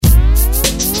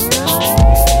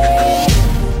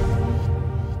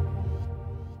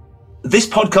This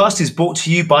podcast is brought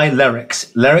to you by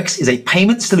Lerix. Lerix is a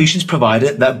payment solutions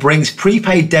provider that brings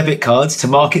prepaid debit cards to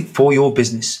market for your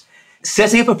business.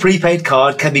 Setting up a prepaid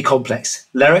card can be complex.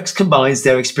 Lerix combines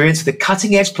their experience with a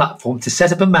cutting-edge platform to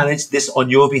set up and manage this on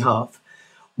your behalf.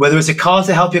 Whether it's a card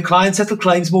to help your clients settle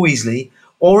claims more easily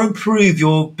or improve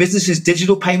your business's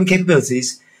digital payment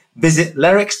capabilities, visit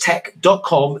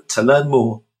lerixtech.com to learn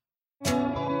more.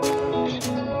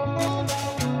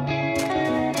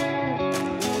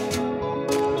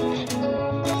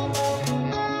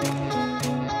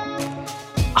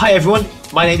 Hi everyone,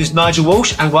 my name is Nigel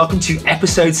Walsh and welcome to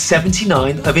episode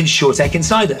 79 of InsurTech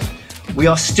Insider. We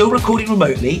are still recording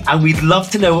remotely and we'd love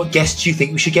to know what guests you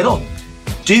think we should get on.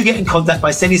 Do get in contact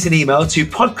by sending us an email to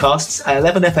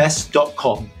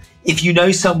podcasts@11fs.com if you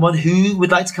know someone who would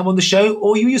like to come on the show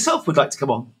or you yourself would like to come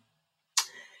on.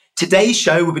 Today's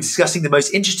show will be discussing the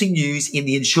most interesting news in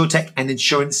the InsurTech and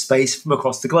insurance space from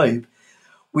across the globe.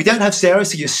 We don't have Sarah,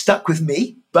 so you're stuck with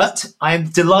me, but I am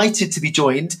delighted to be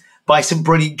joined by some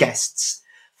brilliant guests.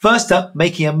 First up,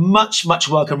 making a much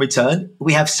welcome return,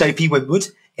 we have Sophie Winwood,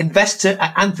 investor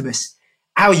at Anthemis.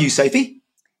 How are you, Sophie?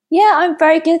 Yeah, I'm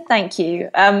very good, thank you.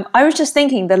 I was just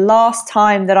thinking the last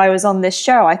time that I was on this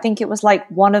show, I think it was like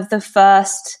one of the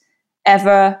first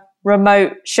ever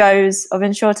remote shows of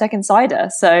InsurTech Insider.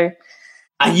 So,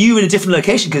 and you were in a different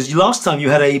location because last time you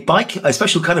had a bike, a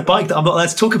special kind of bike that I'm not allowed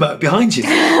to talk about behind you.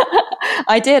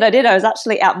 I did. I was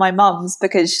actually at my mum's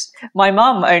because my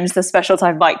mum owns the special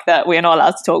time bike that we're not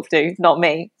allowed to talk to, not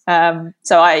me.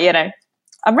 So I'm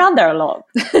around there a lot.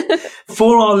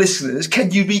 For our listeners,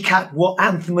 can you recap what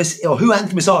Anthemis or who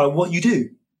Anthemis are and what you do?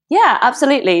 Yeah,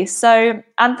 absolutely. So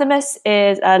Anthemis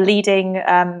is a leading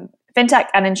fintech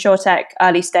and insurtech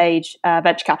early stage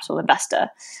venture capital investor.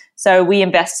 So we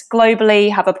invest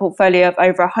globally, have a portfolio of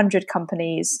over 100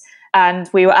 companies. And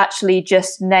we were actually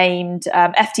just named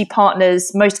FT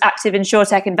Partners' most active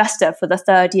InsurTech investor for the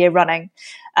third year running.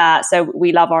 So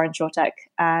we love our InsurTech.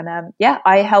 And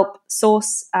I help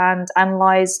source and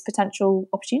analyze potential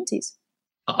opportunities.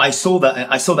 I saw that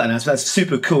announcement. That's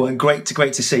super cool and great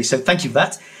to see. So thank you for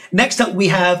that. Next up, we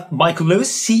have Michael Lewis,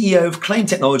 CEO of Claim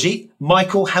Technology.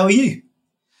 Michael, how are you?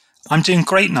 I'm doing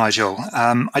great, Nigel.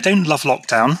 I don't love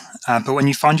lockdown, but when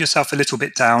you find yourself a little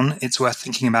bit down, it's worth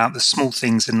thinking about the small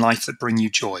things in life that bring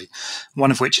you joy, one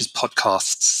of which is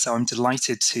podcasts. So I'm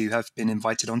delighted to have been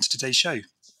invited onto today's show.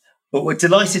 Well, we're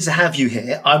delighted to have you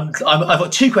here. I've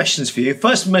got two questions for you.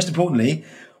 First and most importantly,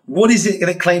 what is it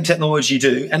that Claim Technology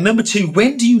do? And number two,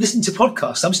 when do you listen to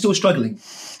podcasts? I'm still struggling.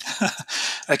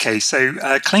 Okay, so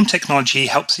Claim Technology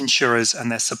helps insurers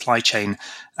and their supply chain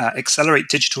accelerate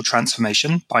digital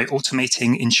transformation by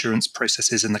automating insurance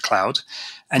processes in the cloud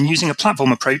and using a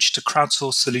platform approach to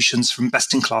crowdsource solutions from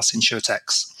best-in-class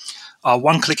insurtechs. Our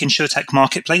one-click insurtech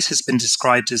marketplace has been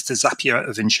described as the Zapier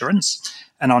of insurance,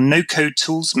 and our no-code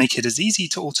tools make it as easy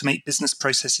to automate business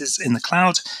processes in the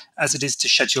cloud as it is to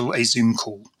schedule a Zoom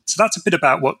call. So that's a bit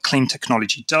about what Claim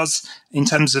Technology does. In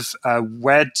terms of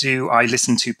where do I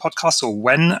listen to podcasts or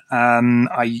when,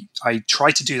 I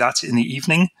try to do that in the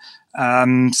evening,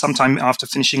 sometime after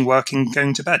finishing work and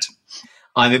going to bed.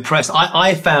 I'm impressed.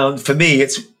 I found for me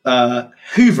it's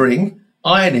hoovering,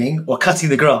 ironing or cutting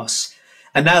the grass.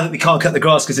 And now that we can't cut the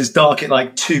grass because it's dark at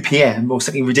like 2 p.m. or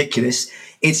something ridiculous,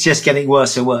 it's just getting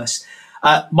worse and worse.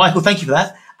 Michael, thank you for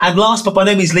that. And last but by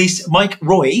no means least, Mike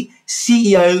Roy,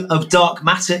 CEO of Dark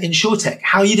Matter InsurTech.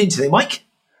 How are you doing today, Mike?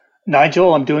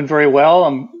 Nigel, I'm doing very well.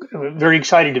 I'm very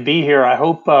excited to be here. I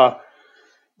hope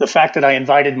the fact that I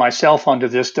invited myself onto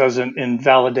this doesn't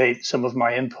invalidate some of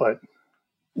my input.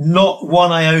 Not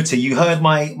one iota. You heard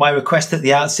my request at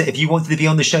the outset. If you wanted to be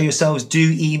on the show yourselves,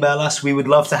 do email us. We would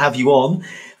love to have you on.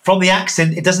 From the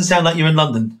accent, it doesn't sound like you're in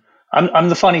London. I'm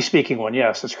the funny speaking one.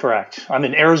 Yes, that's correct. I'm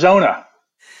in Arizona.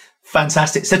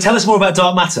 Fantastic. So tell us more about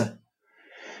Dark Matter.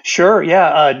 Sure.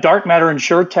 Yeah. Dark Matter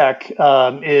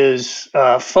InsurTech is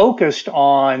focused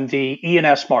on the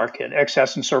E&S market,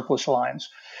 excess and surplus lines.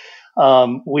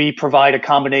 We provide a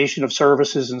combination of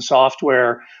services and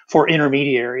software for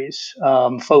intermediaries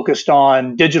focused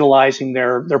on digitalizing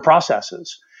their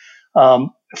processes,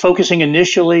 focusing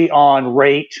initially on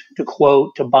rate to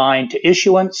quote to bind to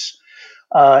issuance,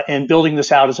 and building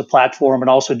this out as a platform and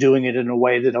also doing it in a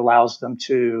way that allows them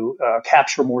to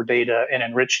capture more data and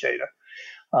enrich data.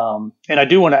 And I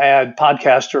do want to add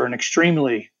podcasts are an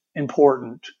extremely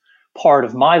important part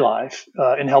of my life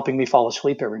in helping me fall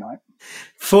asleep every night.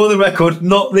 For the record,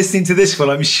 not listening to this one,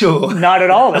 I'm sure. Not at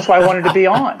all. That's why I wanted to be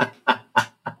on.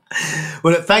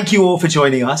 Well, thank you all for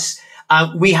joining us.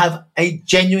 We have a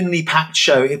genuinely packed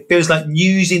show. It feels like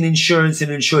news in insurance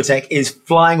and insurtech is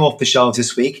flying off the shelves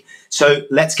this week. So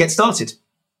let's get started.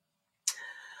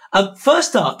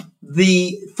 First up,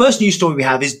 the first news story we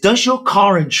have is, does your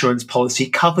car insurance policy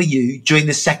cover you during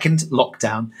the second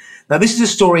lockdown? Now, this is a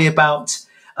story about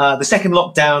the second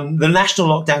lockdown, the national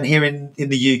lockdown here in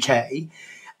the UK.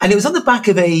 And it was on the back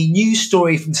of a news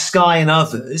story from Sky and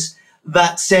others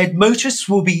that said motorists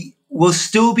will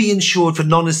still be insured for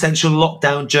non-essential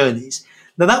lockdown journeys.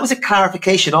 Now, that was a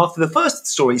clarification after the first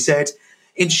story said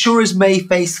insurers may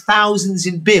face thousands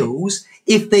in bills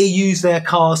if they use their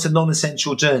cars for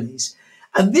non-essential journeys.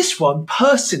 And this one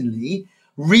personally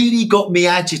really got me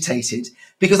agitated,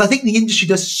 because I think the industry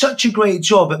does such a great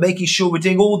job at making sure we're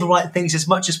doing all the right things as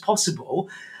much as possible.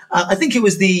 I think it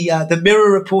was the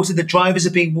Mirror reported that drivers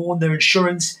are being warned their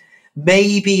insurance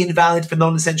may be invalid for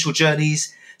non-essential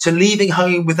journeys. So leaving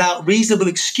home without reasonable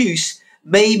excuse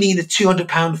may mean a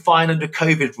 £200 fine under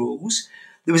COVID rules.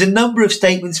 There was a number of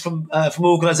statements from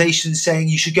organisations saying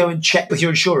you should go and check with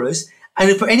your insurers.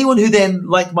 And for anyone who then,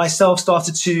 like myself,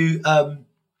 started to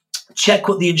check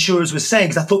what the insurers were saying,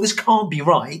 because I thought this can't be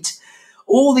right,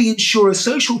 all the insurer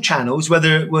social channels,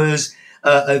 whether it was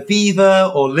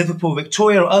Aviva or Liverpool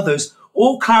Victoria or others,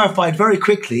 all clarified very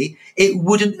quickly it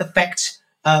wouldn't affect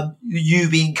you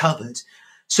being covered.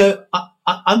 So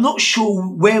I'm not sure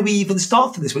where we even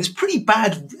start from this one. It's pretty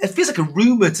bad. It feels like a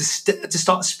rumour to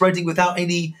start spreading without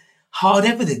any hard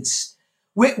evidence.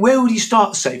 Where would you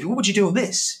start, Sophie? What would you do on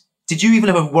this? Did you even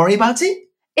ever worry about it?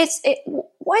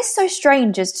 Why it's so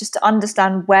strange is just to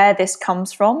understand where this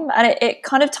comes from. And it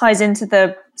kind of ties into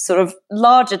the sort of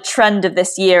larger trend of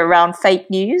this year around fake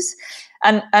news.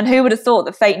 And who would have thought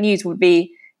that fake news would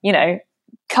be,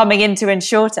 coming into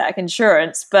insurtech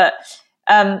insurance? But,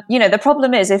 the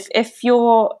problem is if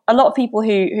you're a lot of people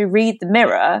who read the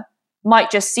Mirror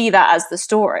might just see that as the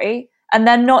story and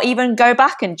then not even go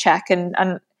back and check. And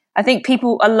I think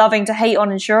people are loving to hate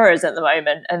on insurers at the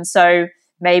moment. And so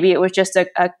maybe it was just a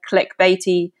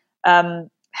clickbaity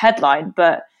headline,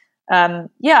 but it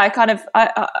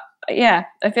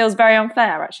feels very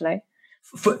unfair, actually.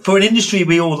 For an industry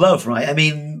we all love, right? I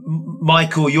mean,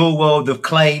 Michael, your world of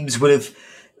claims would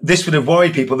have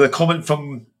worried people. The comment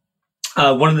from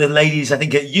one of the ladies, I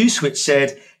think at Uswitch,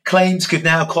 said claims could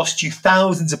now cost you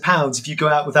thousands of pounds if you go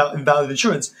out without invalid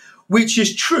insurance, which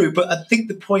is true. But I think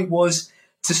the point was,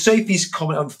 to Sophie's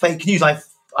comment on fake news,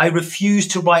 I refuse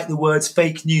to write the words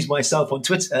fake news myself on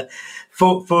Twitter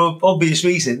for obvious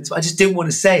reasons. I just didn't want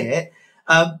to say it.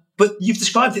 But you've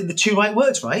described it in the two right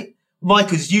words, right?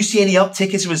 Michael, did you see any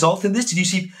uptick as a result of this? Did you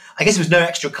see, I guess there was no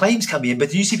extra claims coming in, but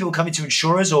did you see people coming to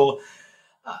insurers or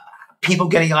people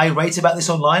getting irate about this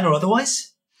online or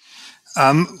otherwise?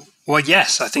 Well,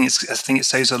 yes, I think it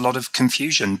saves a lot of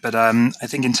confusion. But I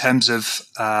think in terms of,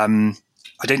 I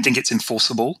don't think it's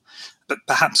enforceable. But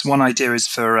perhaps one idea is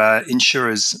for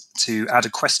insurers to add a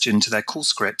question to their call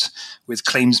script with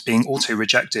claims being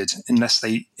auto-rejected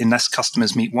unless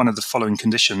customers meet one of the following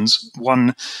conditions.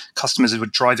 One, customers were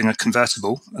driving a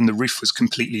convertible and the roof was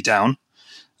completely down.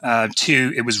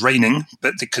 Two, it was raining,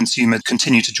 but the consumer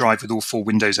continued to drive with all four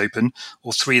windows open.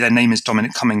 Or three, their name is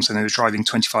Dominic Cummings and they were driving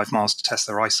 25 miles to test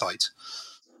their eyesight.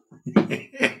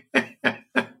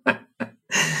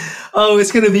 Oh,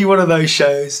 it's going to be one of those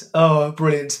shows. Oh,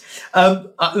 brilliant.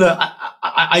 Look,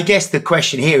 I guess the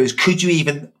question here is, could you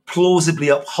even plausibly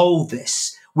uphold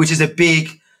this, which is a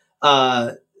big,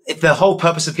 if the whole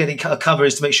purpose of getting a cover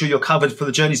is to make sure you're covered for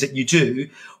the journeys that you do.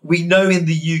 We know in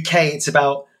the UK it's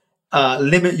about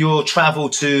limit your travel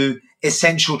to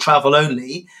essential travel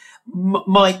only.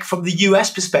 Mike, from the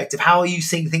US perspective, how are you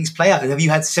seeing things play out? Have you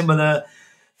had similar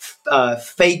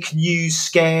fake news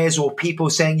scares or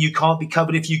people saying you can't be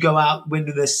covered if you go out when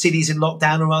the city's in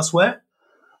lockdown or elsewhere?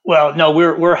 Well, no,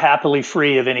 we're happily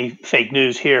free of any fake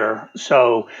news here.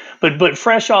 So, but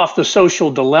fresh off the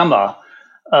social dilemma,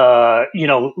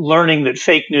 learning that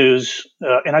fake news,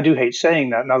 and I do hate saying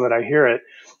that now that I hear it,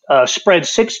 spread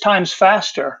 6 times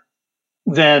faster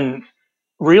than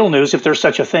real news, if there's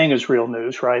such a thing as real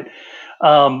news, right?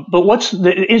 But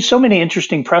there's so many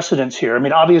interesting precedents here. I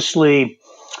mean, obviously,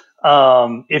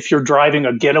 if you're driving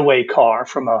a getaway car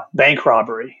from a bank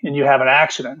robbery and you have an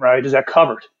accident, right, is that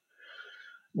covered?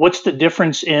 What's the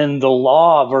difference in the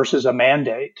law versus a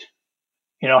mandate?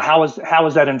 How is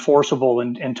that enforceable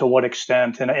and to what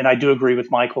extent? And I do agree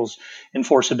with Michael's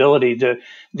enforceability.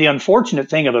 The unfortunate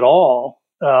thing of it all,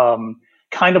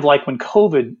 kind of like when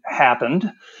COVID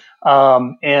happened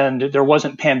and there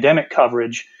wasn't pandemic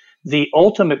coverage, the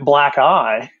ultimate black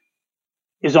eye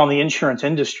is on the insurance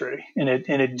industry, and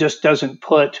it just doesn't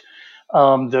put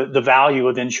the value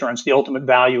of insurance, the ultimate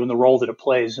value, and the role that it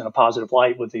plays in a positive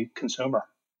light with the consumer.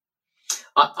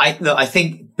 I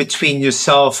think between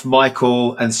yourself,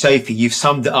 Michael, and Sophie, you've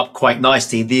summed it up quite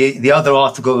nicely. The other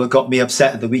article that got me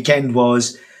upset at the weekend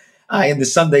was in the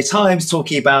Sunday Times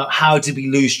talking about how did we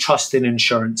lose trust in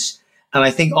insurance. And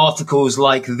I think articles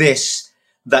like this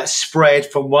that spread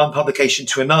from one publication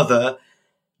to another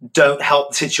don't help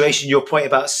the situation. Your point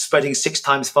about spreading 6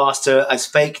 times faster as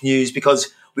fake news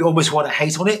because we almost want to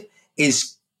hate on it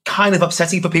is kind of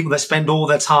upsetting for people that spend all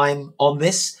their time on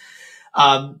this.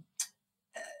 I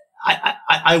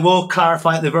will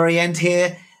clarify at the very end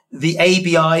here. The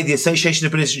ABI, the Association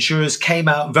of British Insurers, came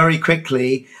out very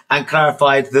quickly and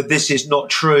clarified that this is not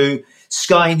true.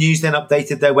 Sky News then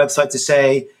updated their website to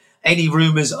say any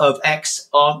rumours of X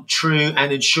aren't true,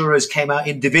 and insurers came out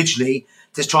individually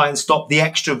to try and stop the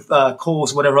extra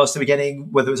calls, whatever else they were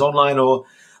getting, whether it was online or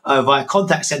via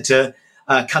contact centre,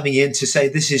 coming in to say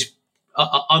this is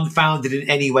unfounded in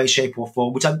any way, shape or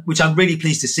form, which I'm really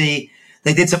pleased to see.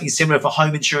 They did something similar for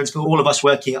home insurance for all of us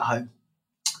working at home.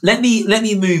 Let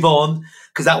me move on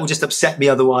because that will just upset me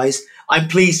otherwise. I'm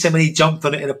pleased somebody jumped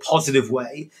on it in a positive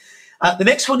way. The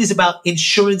next one is about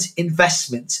insurance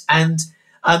investment. And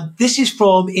this is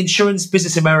from Insurance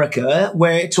Business America,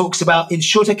 where it talks about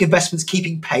insurtech investments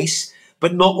keeping pace,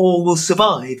 but not all will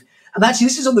survive. And actually,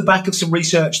 this is on the back of some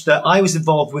research that I was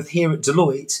involved with here at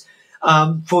Deloitte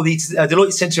for the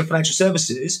Deloitte Centre of Financial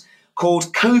Services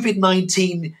called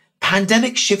COVID-19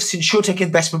 Pandemic Shifts Insurtech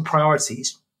Investment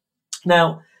Priorities.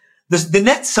 Now, the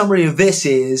net summary of this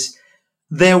is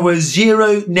there were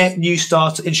 0 net new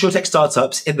insurtech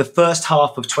startups in the first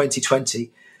half of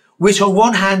 2020, which on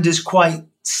one hand is quite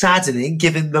saddening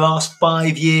given the last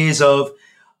 5 years of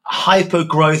hyper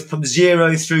growth from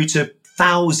 0 through to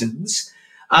thousands.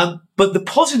 But the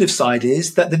positive side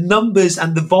is that the numbers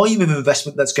and the volume of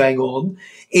investment that's going on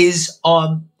is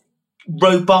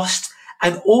robust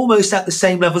and almost at the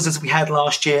same levels as we had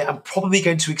last year and probably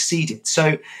going to exceed it.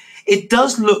 So it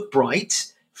does look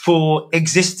bright for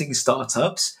existing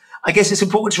startups. I guess it's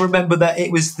important to remember that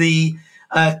it was the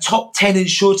top 10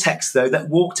 insurtechs, though, that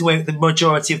walked away with the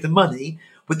majority of the money,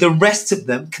 with the rest of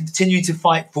them continuing to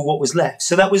fight for what was left.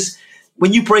 So that was,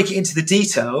 when you break it into the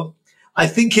detail, I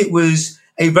think it was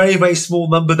a very, very small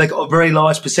number. They got a very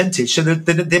large percentage. So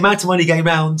the amount of money going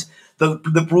around,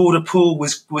 the broader pool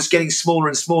was getting smaller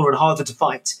and smaller and harder to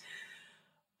fight.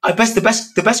 I guess the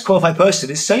best qualified person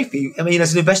is Sophie. I mean,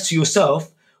 as an investor yourself,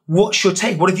 what's your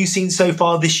take? What have you seen so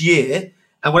far this year?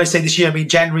 And when I say this year, I mean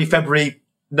January, February,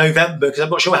 November, because I'm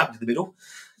not sure what happened in the middle.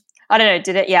 I don't know.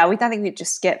 Did it? Yeah, I think we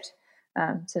just skipped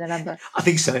to November. I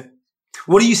think so.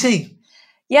 What are you seeing?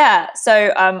 Yeah,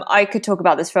 so I could talk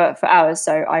about this for hours,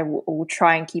 so I will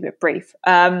try and keep it brief.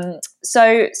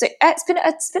 So it's been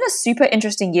a super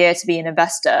interesting year to be an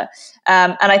investor,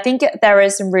 and I think there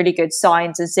is some really good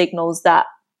signs and signals that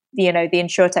the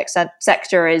insurtech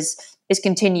sector is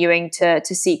continuing to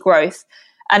see growth,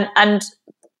 and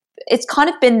it's kind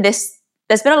of been this.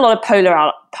 There's been a lot of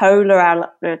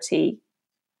polarity.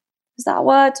 Is that a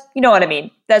word? You know what I mean?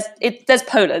 There's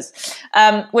polars,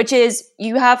 which is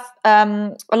you have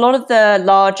a lot of the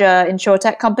larger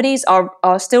insurtech companies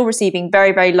are still receiving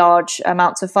very, very large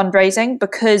amounts of fundraising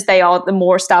because they are the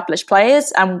more established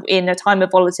players. And in a time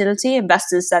of volatility,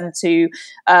 investors tend to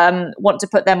want to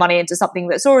put their money into something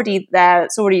that's already there,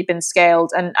 that's already been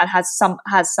scaled, and has some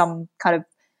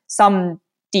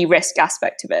de-risk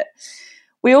aspect of it.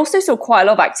 We also saw quite a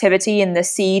lot of activity in the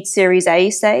seed Series A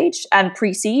stage and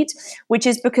pre-seed, which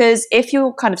is because if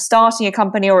you're kind of starting a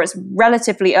company or it's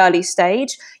relatively early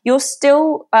stage, you're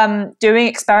still doing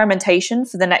experimentation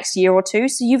for the next year or two.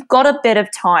 So you've got a bit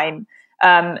of time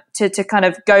to kind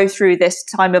of go through this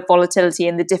time of volatility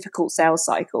in the difficult sales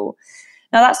cycle.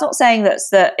 Now, that's not saying that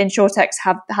insurtechs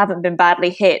haven't been badly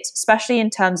hit, especially in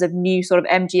terms of new sort of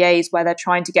MGAs where they're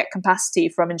trying to get capacity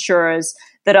from insurers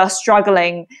that are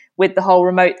struggling with the whole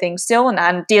remote thing still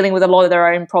and dealing with a lot of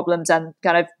their own problems and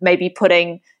kind of maybe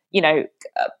putting,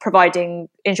 providing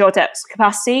insurtechs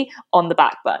capacity on the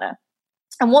back burner.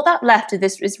 And what that left is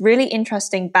this really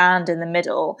interesting band in the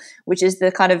middle, which is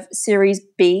the kind of Series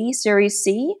B, Series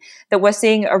C, that we're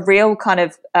seeing a real kind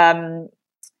of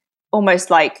almost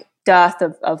like dearth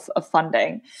of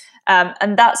funding.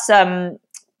 And that's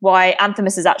why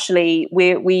Anthemis is actually,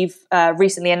 we've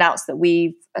recently announced that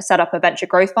we've set up a venture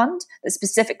growth fund that's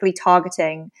specifically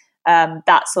targeting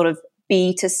that sort of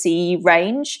B to C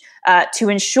range to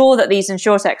ensure that these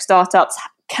insurtech startups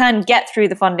can get through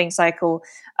the funding cycle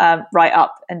right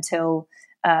up until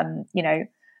the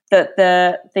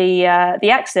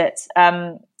exit.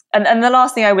 And the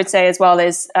last thing I would say as well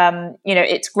is,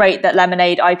 it's great that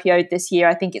Lemonade IPO'd this year.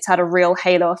 I think it's had a real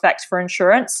halo effect for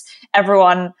insurance.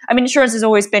 Insurance has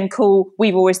always been cool.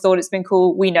 We've always thought it's been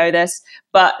cool. We know this.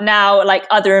 But now, like,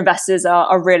 other investors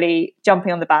are really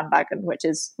jumping on the bandwagon, which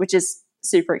is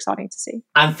super exciting to see.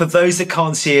 And for those that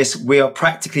can't see us, we are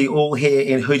practically all here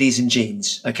in hoodies and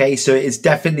jeans. Okay, so it's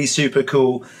definitely super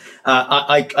cool.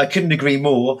 I couldn't agree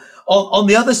more. On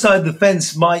the other side of the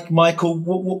fence, Michael,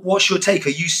 what's your take?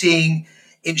 Are you seeing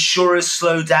insurers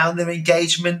slow down their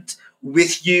engagement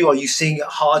with you? Are you seeing it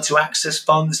hard to access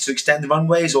funds to extend the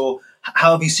runways, or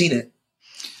how have you seen it?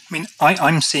 I mean,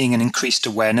 I'm seeing an increased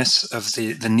awareness of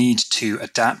the need to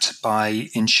adapt by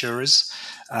insurers.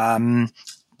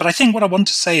 But I think what I want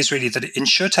to say is really that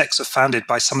insurtechs are founded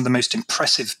by some of the most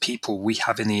impressive people we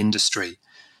have in the industry.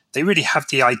 They really have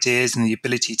the ideas and the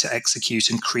ability to execute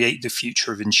and create the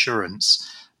future of insurance.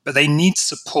 But they need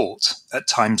support at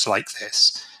times like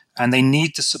this. And they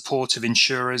need the support of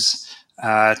insurers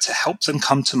to help them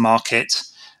come to market,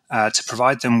 to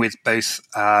provide them with both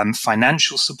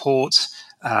financial support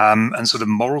and sort of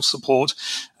moral support.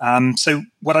 So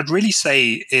what I'd really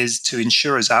say is to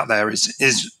insurers out there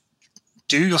is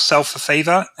do yourself a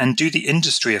favor and do the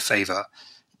industry a favor.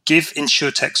 Give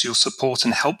insurtechs your support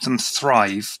and help them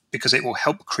thrive, because it will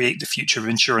help create the future of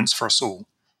insurance for us all.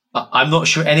 I'm not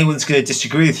sure anyone's going to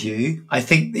disagree with you. I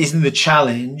think isn't the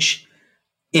challenge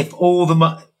if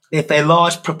a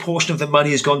large proportion of the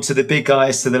money has gone to the big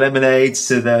guys, to the Lemonades,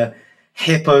 to the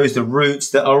Hippos, the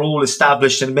Roots that are all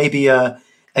established and maybe a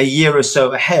year or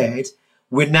so ahead,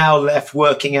 we're now left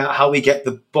working out how we get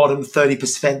the bottom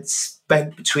 30%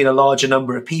 spent between a larger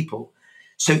number of people.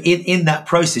 So in that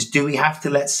process, do we have to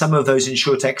let some of those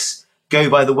insurtechs go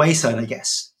by the wayside, I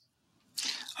guess?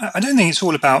 I don't think it's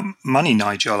all about money,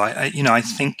 Nigel. I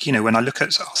think, when I look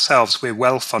at ourselves, we're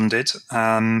well funded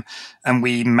and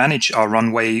we manage our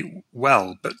runway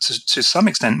well. But to some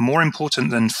extent, more important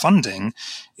than funding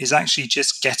is actually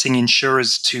just getting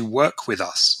insurers to work with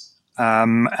us.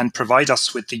 And provide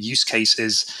us with the use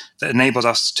cases that enabled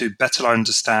us to better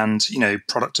understand,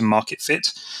 product and market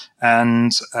fit,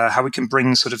 and how we can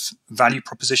bring sort of value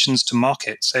propositions to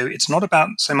market. So it's not about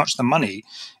so much the money;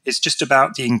 it's just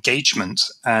about the engagement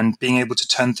and being able to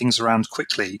turn things around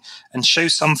quickly and show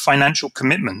some financial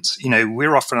commitment.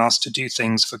 We're often asked to do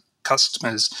things for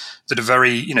customers that are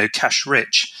very, cash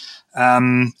rich.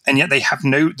 And yet they have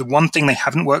the one thing they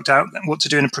haven't worked out what to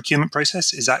do in a procurement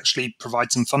process is actually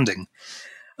provide some funding.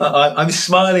 I'm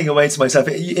smiling away to myself.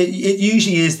 It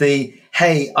usually is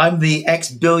hey, I'm the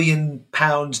X billion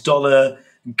pound dollar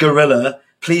gorilla.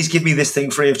 Please give me this thing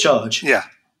free of charge. Yeah.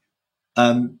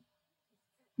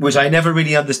 Which I never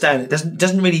really understand. It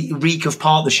doesn't really reek of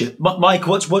partnership. Mike,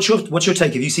 what's your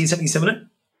take? Have you seen something similar?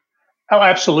 Oh,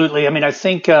 absolutely. I mean, I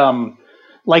think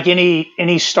like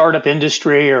any startup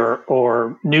industry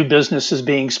or new businesses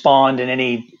being spawned at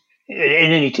any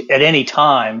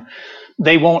time,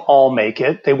 they won't all make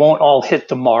it. They won't all hit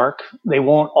the mark. They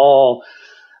won't all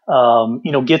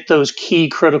get those key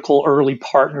critical early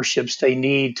partnerships they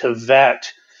need to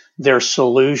vet their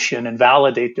solution and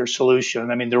validate their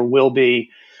solution. I mean, there will be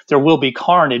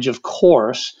carnage, of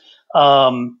course.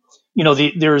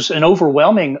 There's an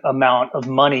overwhelming amount of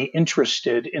money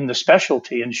interested in the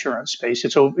specialty insurance space.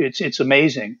 It's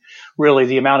amazing, really,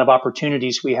 the amount of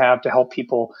opportunities we have to help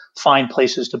people find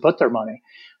places to put their money.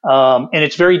 And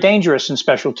it's very dangerous in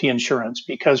specialty insurance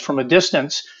because from a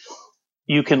distance,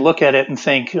 you can look at it and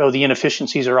think, the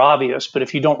inefficiencies are obvious. But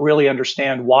if you don't really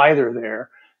understand why they're there,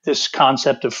 this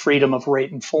concept of freedom of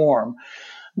rate and form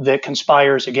that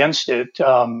conspires against it,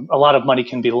 a lot of money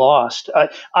can be lost. I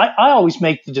always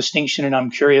make the distinction, and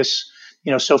I'm curious,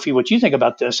 Sophie, what you think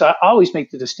about this. I always make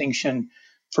the distinction,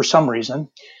 for some reason,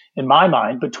 in my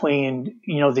mind, between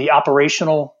the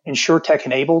operational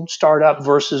insurtech-enabled startup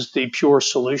versus the pure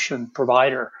solution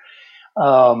provider.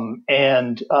 The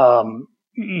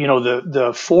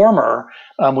former,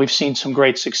 we've seen some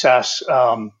great success.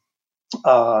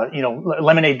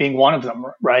 Lemonade being one of them,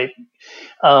 right?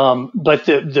 But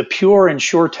the pure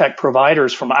insurtech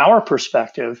providers, from our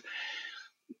perspective,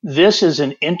 this is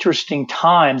an interesting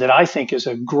time that I think is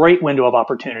a great window of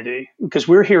opportunity because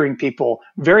we're hearing people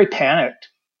very panicked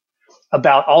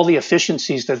about all the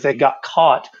efficiencies that they got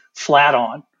caught flat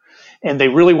on. And they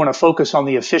really want to focus on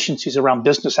the efficiencies around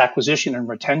business acquisition and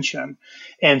retention.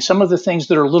 And some of the things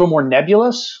that are a little more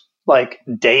nebulous, like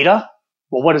data,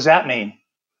 well, what does that mean?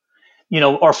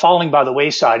 Are falling by the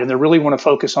wayside, and they really want to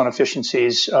focus on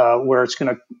efficiencies where it's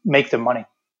going to make them money.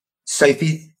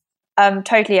 Sophie?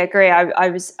 Totally agree. I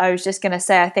was just going to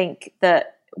say, I think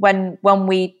that when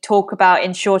we talk about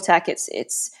insurtech,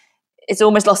 it's it's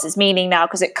almost lost its meaning now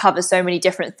because it covers so many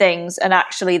different things. And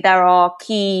actually, there are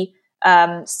key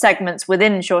segments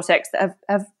within insurtech that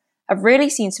have really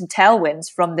seen some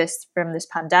tailwinds from this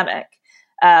pandemic.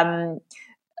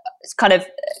 It's kind of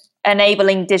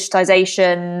enabling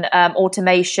digitization,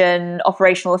 automation,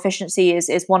 operational efficiency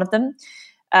is one of them.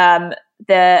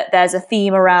 There's a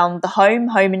theme around the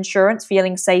home insurance,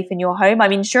 feeling safe in your home. I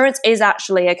mean, insurance is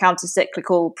actually a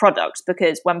counter-cyclical product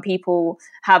because when people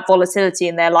have volatility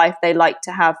in their life, they like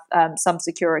to have some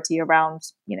security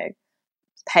around,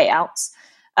 payouts.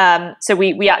 So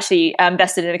we actually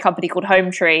invested in a company called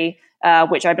HomeTree,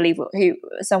 which I believe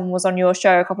someone was on your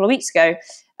show a couple of weeks ago,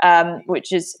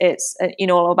 which it's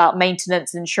all about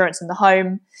maintenance and insurance in the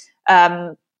home.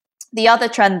 The other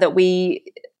trend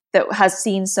that has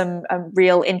seen some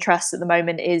real interest at the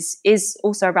moment is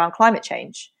also around climate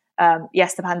change.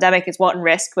 Yes, the pandemic is one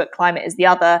risk, but climate is the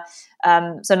other.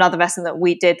 So another investment that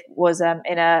we did was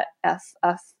in a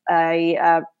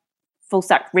full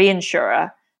stack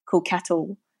reinsurer called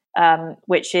Kettle,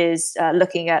 which is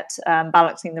looking at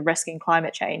balancing the risk in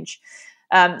climate change.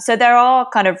 So there are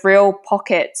kind of real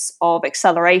pockets of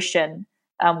acceleration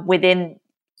within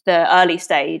the early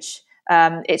stage.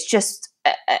 It's just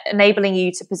enabling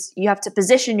you have to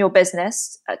position your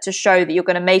business to show that you're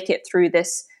going to make it through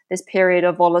this period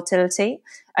of volatility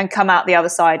and come out the other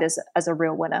side as a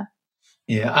real winner.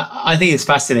 Yeah, I think it's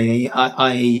fascinating.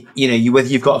 Whether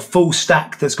you've got a full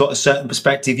stack that's got a certain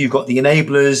perspective, you've got the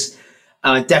enablers.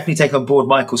 And I definitely take on board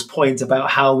Michael's point about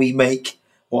how we make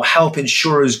or help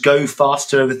insurers go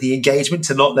faster with the engagement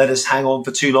to not let us hang on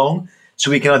for too long,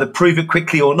 so we can either prove it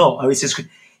quickly or not. I mean,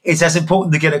 it's as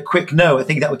important to get a quick no. I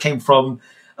think that came from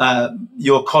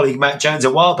your colleague Matt Jones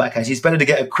a while back. Actually, it's better to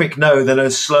get a quick no than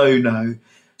a slow no.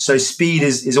 So speed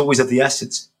is always of the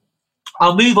essence.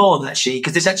 I'll move on actually,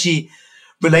 because it's actually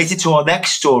related to our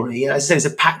next story. As I said, it's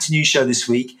a packed news show this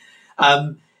week.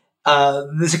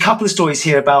 There's a couple of stories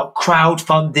here about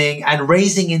crowdfunding and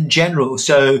raising in general.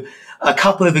 So a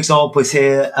couple of examples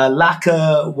here.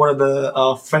 Laka, one of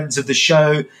our friends of the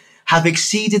show, have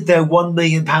exceeded their £1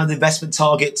 million investment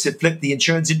target to flip the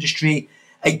insurance industry,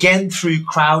 again through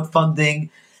crowdfunding.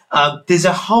 There's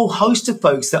a whole host of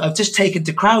folks that have just taken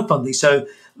to crowdfunding. So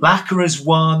Laka has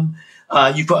won.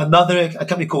 You've got a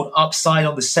company called Upside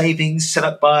on the savings, set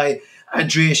up by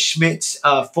Andrea Schmidt,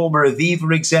 former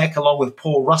Aviva exec, along with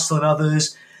Paul Russell and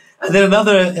others. And then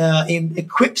another in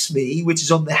Equips Me, which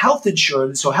is on the health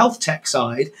insurance or health tech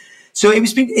side. So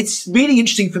it's really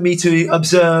interesting for me to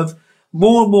observe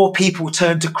more and more people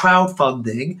turn to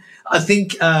crowdfunding. I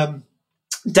think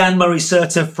Dan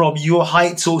Murray-Serta from Your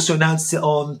Heights also announced it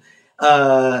on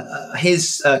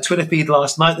his Twitter feed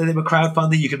last night that they were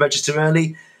crowdfunding. You can register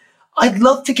early. I'd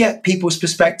love to get people's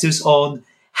perspectives on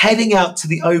heading out to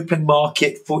the open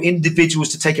market for individuals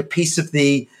to take a piece of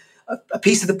the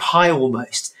pie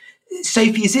almost.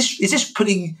 Sophie, is this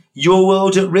putting your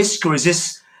world at risk, or is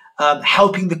this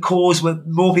helping the cause with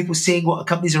more people seeing what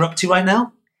companies are up to right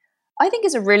now? I think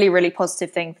it's a really, really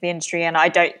positive thing for the industry, and I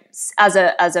don't, as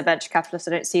a venture capitalist,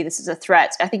 I don't see this as a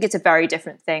threat. I think it's a very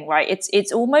different thing, right?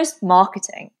 It's almost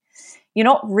marketing. You're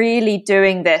not really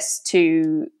doing this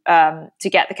to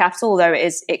get the capital, although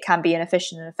it can be an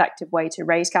efficient and effective way to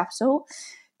raise capital.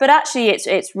 But actually,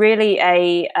 it's really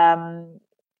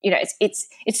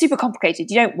it's super complicated.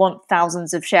 You don't want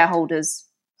thousands of shareholders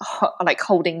like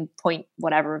holding point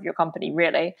whatever of your company,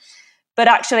 really. But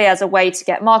actually, as a way to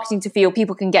get marketing to feel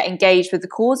people can get engaged with the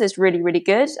cause is really, really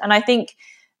good. And I think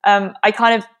I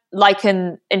kind of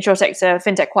liken insurtech to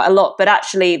fintech quite a lot. But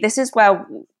actually, this is where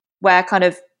kind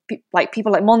of like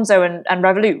people like Monzo and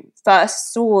Revolut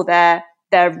first saw their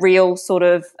real sort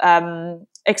of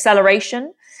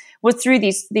acceleration was through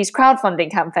these crowdfunding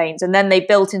campaigns, and then they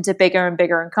built into bigger and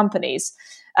bigger companies.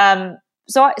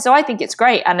 So I think it's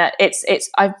great, and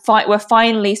we're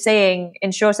finally seeing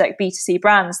insurtech B2C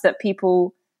brands that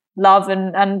people love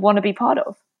and want to be part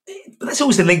of. But that's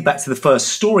always the link back to the first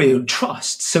story on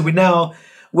trust. So we're now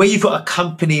where you've got a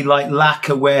company like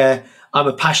Laka, where I'm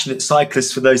a passionate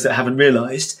cyclist, for those that haven't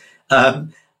realised.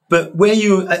 But where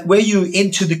you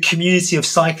into the community of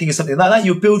cycling or something like that,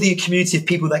 you're building a community of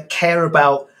people that care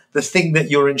about the thing that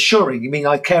you're insuring. I mean,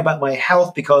 I care about my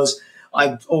health because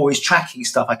I'm always tracking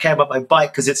stuff. I care about my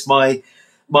bike because it's my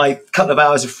couple of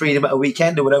hours of freedom at a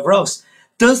weekend or whatever else.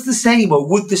 Does the same, or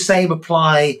would the same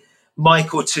apply,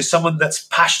 Michael, to someone that's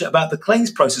passionate about the claims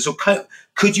process? Or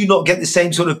could you not get the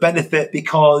same sort of benefit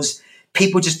because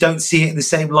people just don't see it in the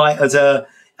same light as a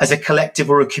collective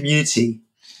or a community?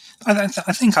 I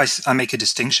think I make a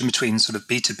distinction between sort of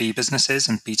B2B businesses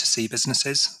and B2C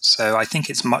businesses. So I think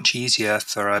it's much easier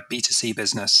for a B2C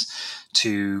business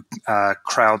to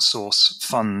crowdsource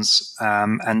funds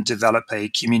and develop a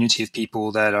community of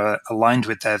people that are aligned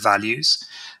with their values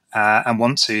and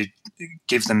want to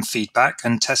give them feedback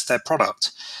and test their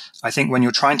product. I think when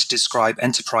you're trying to describe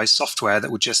enterprise software that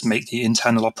would just make the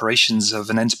internal operations of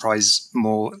an enterprise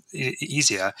more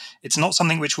easier, it's not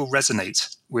something which will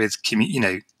resonate with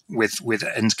with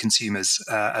end consumers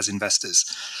as investors.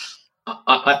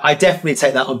 I definitely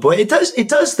take that on board. It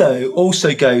does though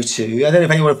also go to, I don't know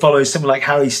if anyone follows someone like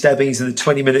Harry Stebbings and the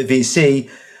 20-Minute VC.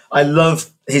 I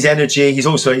love his energy. He's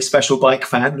also a special bike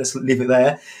fan. Let's leave it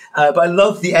there. But I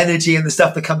love the energy and the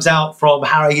stuff that comes out from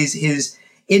Harry. His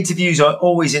interviews are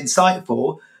always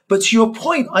insightful. But to your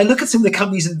point, I look at some of the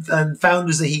companies and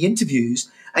founders that he interviews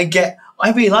and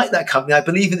I really like that company. I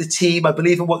believe in the team. I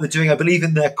believe in what they're doing. I believe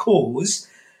in their cause.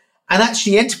 And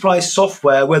actually enterprise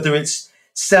software, whether it's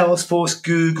Salesforce,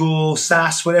 Google,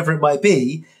 SaaS, whatever it might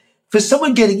be, for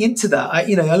someone getting into that, I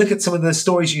look at some of the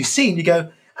stories you've seen, you go,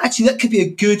 actually, that could be a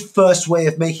good first way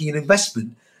of making an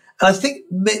investment. And I think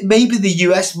maybe the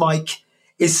US, Mike,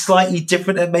 is slightly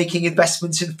different at making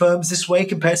investments in firms this way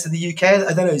compared to the UK.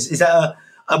 I don't know. Is that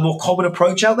a more common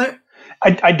approach out there?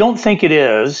 I don't think it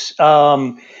is.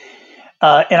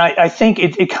 And I think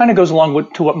it kind of goes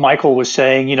along to what Michael was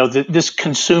saying, this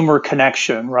consumer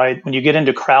connection, right? When you get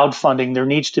into crowdfunding, there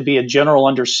needs to be a general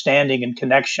understanding and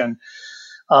connection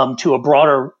to a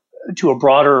broader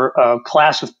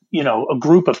class of, a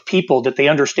group of people that they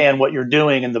understand what you're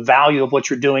doing and the value of what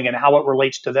you're doing and how it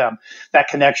relates to them. That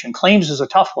connection. Claims is a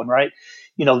tough one, right?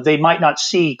 They might not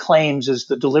see claims as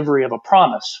the delivery of a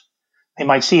promise. They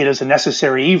might see it as a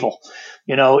necessary evil,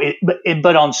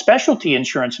 but on specialty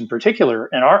insurance in particular,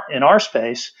 in our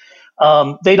space,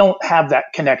 they don't have that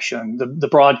connection, the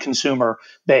broad consumer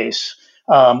base.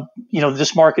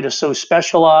 This market is so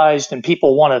specialized and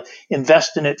people want to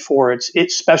invest in it for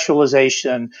its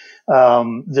specialization,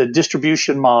 the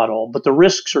distribution model, but the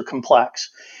risks are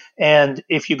complex. And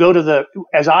if you go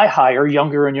as I hire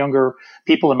younger and younger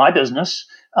people in my business,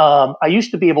 I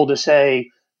used to be able to say,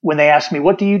 when they ask me,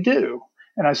 what do you do?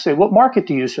 And I say, what market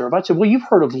do you serve? I'd say, well, you've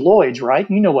heard of Lloyd's, right?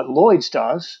 You know what Lloyd's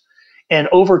does. And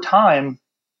over time,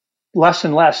 less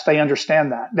and less, they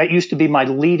understand that. That used to be my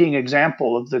leading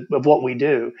example of what we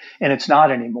do. And it's not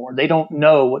anymore. They don't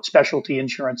know what specialty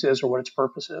insurance is or what its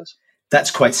purpose is. That's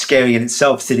quite scary in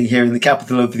itself, sitting here in the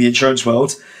capital of the insurance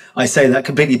world. I say that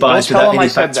completely biased without any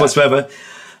facts whatsoever.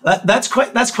 That's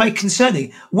quite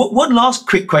concerning. One last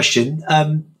quick question.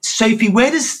 Sophie,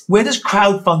 where does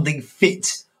crowdfunding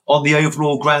fit on the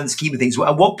overall grand scheme of things?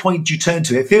 At what point do you turn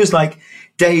to it? It feels like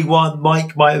day one,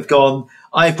 Mike might have gone,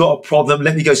 I've got a problem,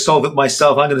 let me go solve it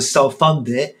myself, I'm going to self-fund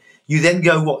it. You then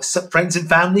go, what, friends and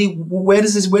family? Where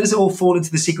does it all fall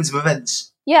into the sequence of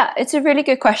events? Yeah, it's a really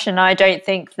good question. I don't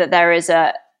think that there is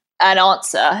an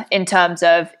answer in terms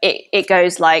of it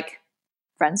goes like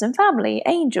friends and family,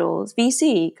 angels,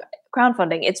 VC,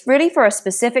 crowdfunding. It's really for a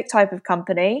specific type of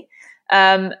company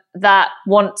that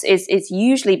is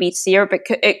usually B2C, but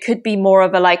it could be more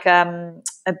of a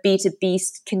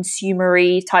B2B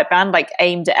consumery type brand, like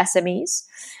aimed at SMEs.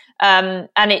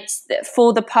 And it's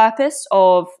for the purpose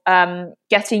of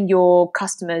getting your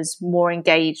customers more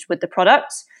engaged with the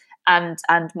product and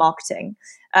marketing.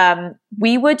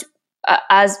 We would,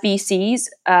 as VCs,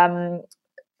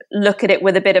 look at it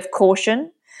with a bit of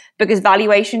caution, because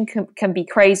valuation can be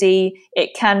crazy.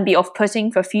 It can be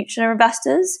off-putting for future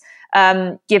investors,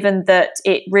 given that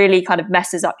it really kind of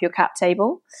messes up your cap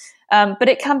table. But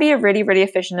it can be a really, really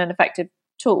efficient and effective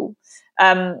tool.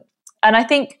 And I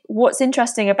think what's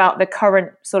interesting about the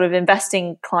current sort of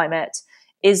investing climate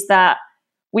is that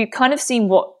we've kind of seen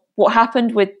what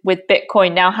happened with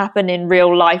Bitcoin now happen in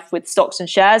real life with stocks and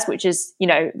shares, which is,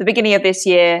 the beginning of this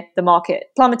year, the market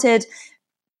plummeted.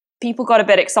 People got a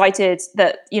bit excited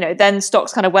that, then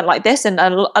stocks kind of went like this. And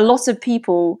a lot of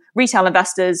people, retail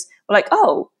investors, were like,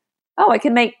 oh, I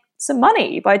can make some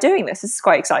money by doing this. This is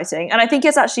quite exciting. And I think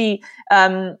it's actually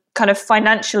kind of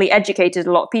financially educated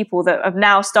a lot of people that have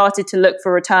now started to look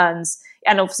for returns.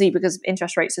 And obviously because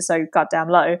interest rates are so goddamn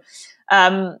low,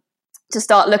 to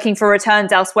start looking for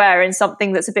returns elsewhere in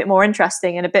something that's a bit more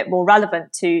interesting and a bit more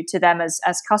relevant to them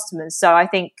as customers. So I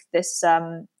think this,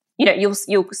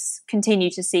 you'll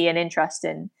continue to see an interest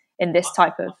in this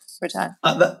type of return.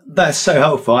 That's so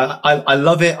helpful. I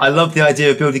love it. I love the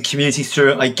idea of building community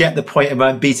through it. I get the point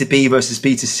around B2B versus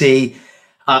B2C.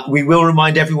 We will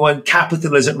remind everyone,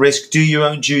 capital is at risk. Do your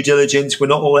own due diligence. We're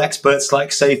not all experts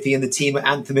like Sophie and the team at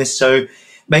Anthemis, so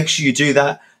make sure you do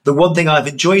that. The one thing I've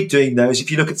enjoyed doing, though, is if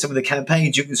you look at some of the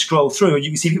campaigns, you can scroll through and you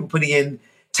can see people putting in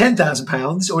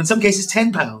 £10,000 or in some cases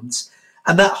 £10.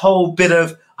 And that whole bit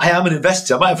of, hey, I'm an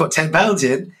investor, I might have put £10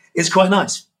 in, is quite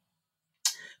nice.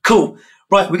 Cool.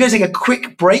 Right, we're going to take a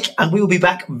quick break and we will be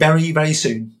back very, very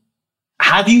soon.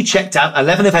 Have you checked out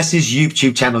 11FS's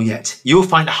YouTube channel yet? You'll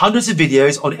find hundreds of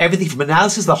videos on everything from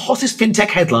analysis of the hottest fintech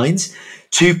headlines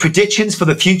to predictions for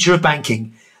the future of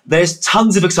banking. There's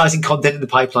tons of exciting content in the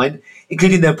pipeline,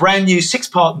 including their brand new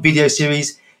 6-part video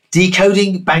series,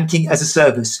 Decoding Banking as a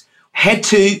Service. Head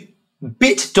to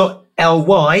bit.ly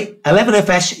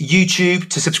 11FS YouTube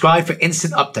to subscribe for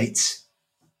instant updates.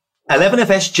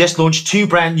 11FS just launched 2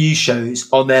 brand new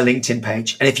shows on their LinkedIn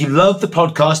page. And if you love the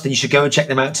podcast, then you should go and check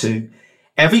them out too.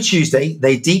 Every Tuesday,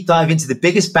 they deep dive into the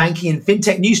biggest banking and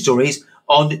fintech news stories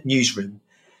on Newsroom.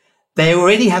 They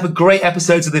already have a great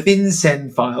episodes of the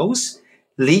FinCEN files,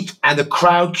 leak, and the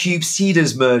Crowdcube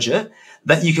Cedars merger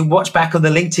that you can watch back on the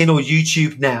LinkedIn or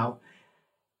YouTube now.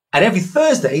 And every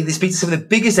Thursday, they speak to some of the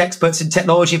biggest experts in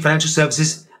technology and financial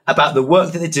services about the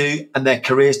work that they do and their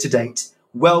careers to date.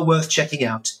 Well worth checking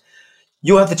out.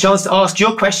 You'll have the chance to ask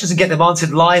your questions and get them answered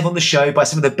live on the show by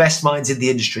some of the best minds in the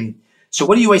industry. So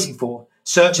what are you waiting for?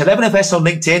 Search 11FS on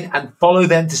LinkedIn and follow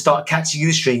them to start catching you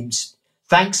the streams.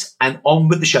 Thanks, and on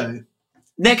with the show.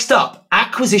 Next up,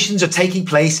 acquisitions are taking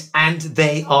place and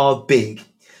they are big.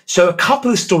 So a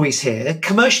couple of stories here.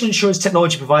 Commercial insurance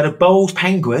technology provider Bold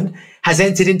Penguin has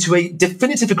entered into a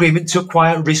definitive agreement to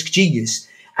acquire RiskGenius,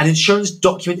 an insurance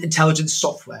document intelligence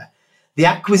software. The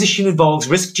acquisition involves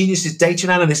RiskGenius's data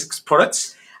and analytics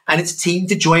products and its team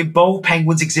to join Bold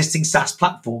Penguin's existing SaaS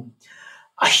platform.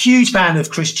 A huge fan of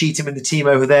Chris Cheetham and the team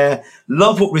over there.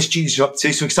 Love what RiskGenius are up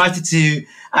to. So excited to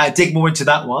dig more into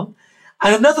that one.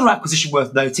 And another acquisition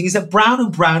worth noting is that Brown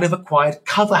 & Brown have acquired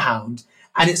CoverHound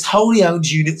and its wholly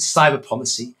owned unit Cyber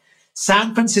Policy.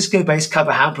 San Francisco-based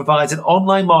CoverHound provides an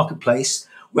online marketplace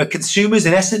where consumers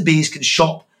and SMBs can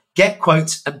shop, get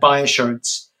quotes, and buy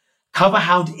insurance.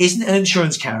 CoverHound isn't an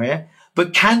insurance carrier,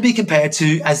 but can be compared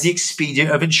to as the Expedia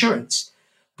of insurance.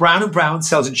 Brown & Brown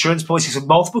sells insurance policies from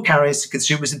multiple carriers to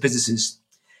consumers and businesses.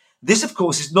 This, of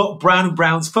course, is not Brown &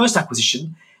 Brown's first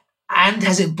acquisition and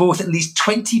has it bought at least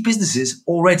 20 businesses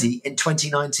already in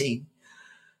 2019.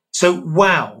 So,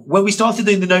 wow, when we started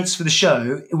doing the notes for the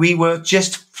show, we were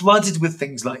just flooded with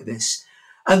things like this.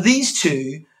 And these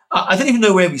two, I don't even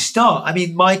know where we start. I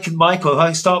mean, Mike and Michael,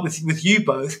 I start with you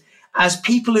both. As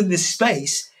people in this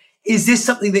space, is this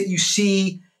something that you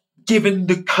see, given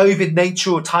the COVID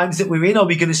nature or times that we're in? Are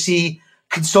we going to see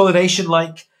consolidation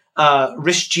like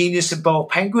RiskGenius and Bold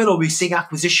Penguin? Or are we seeing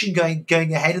acquisition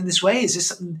going ahead in this way? Is this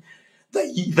something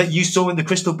that you saw in the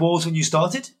crystal balls when you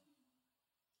started?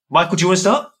 Michael, do you want to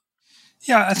start?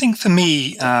 Yeah, I think for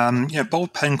me,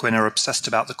 Bold Penguin are obsessed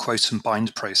about the quote and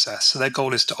bind process. So their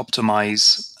goal is to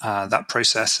optimize that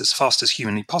process as fast as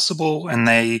humanly possible. And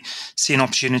they see an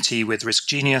opportunity with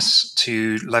RiskGenius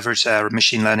to leverage their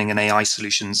machine learning and AI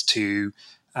solutions to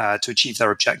achieve their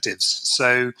objectives.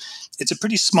 So it's a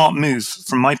pretty smart move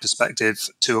from my perspective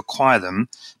to acquire them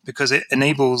because it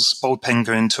enables Bold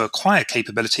Penguin to acquire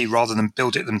capability rather than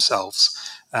build it themselves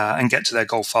and get to their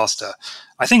goal faster.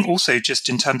 I think also just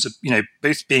in terms of,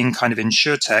 both being kind of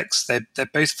insurtechs, they're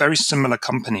both very similar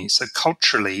companies. So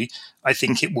culturally, I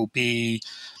think it will be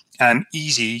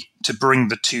easy to bring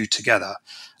the two together.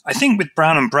 I think with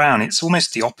Brown & Brown, it's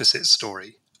almost the opposite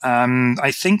story.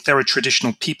 I think they're a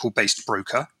traditional people-based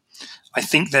broker. I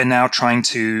think they're now trying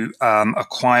to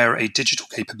acquire a digital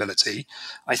capability.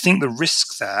 I think the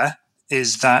risk there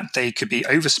is that they could be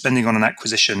overspending on an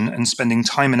acquisition and spending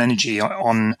time and energy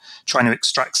on trying to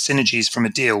extract synergies from a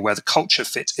deal where the culture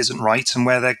fit isn't right and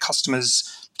where their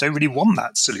customers don't really want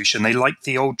that solution. They like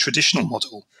the old traditional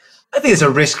model. I think there's a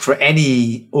risk for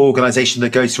any organization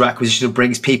that goes through acquisition and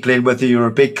brings people in, whether you're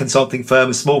a big consulting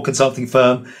firm, a small consulting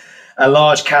firm, a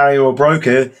large carrier or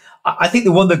broker. I think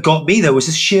the one that got me there was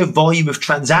the sheer volume of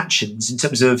transactions in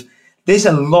terms of there's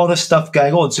a lot of stuff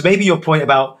going on. So maybe your point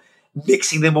about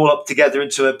mixing them all up together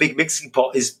into a big mixing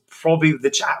pot is probably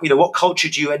what culture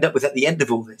do you end up with at the end of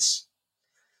all this?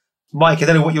 Mike, I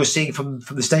don't know what you're seeing from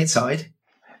the stateside.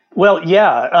 Well,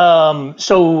 yeah.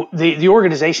 So the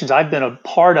organizations I've been a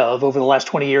part of over the last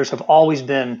 20 years have always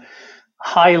been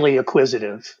highly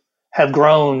acquisitive, have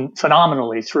grown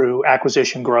phenomenally through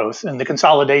acquisition growth, and the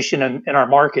consolidation in our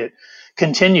market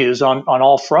continues on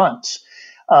all fronts.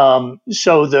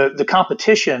 So the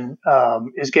competition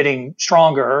is getting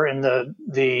stronger, and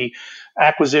the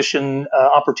acquisition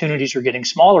opportunities are getting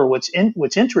smaller. What's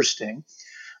interesting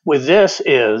with this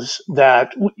is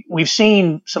that we've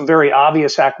seen some very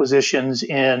obvious acquisitions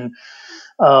in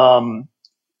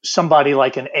somebody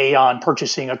like an Aon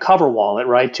purchasing a Cover Wallet,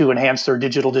 right, to enhance their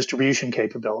digital distribution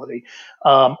capability,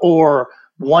 or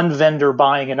one vendor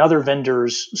buying another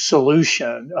vendor's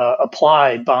solution,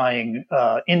 Applied buying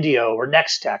Indio or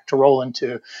Nextech to roll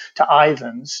into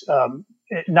Ivans.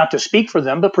 Not to speak for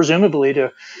them, but presumably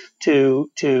to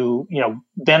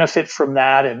benefit from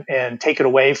that and take it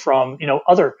away from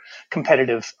other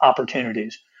competitive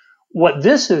opportunities. What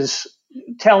this is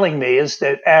telling me is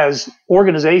that as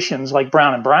organizations like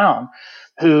Brown and Brown,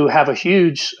 who have a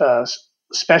huge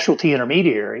specialty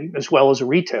intermediary as well as a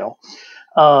retail,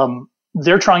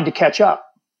 they're trying to catch up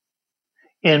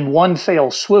in one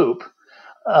fell swoop,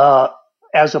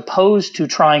 as opposed to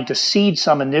trying to seed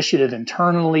some initiative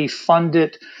internally, fund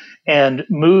it, and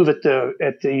move at the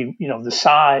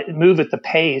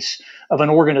pace of an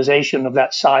organization of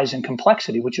that size and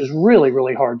complexity, which is really,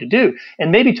 really hard to do.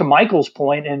 And maybe to Michael's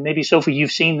point, and maybe Sophie,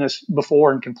 you've seen this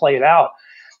before and can play it out.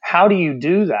 How do you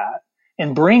do that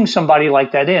and bring somebody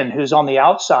like that in who's on the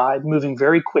outside, moving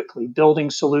very quickly, building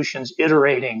solutions,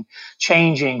 iterating,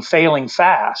 changing, failing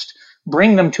fast,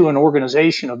 bring them to an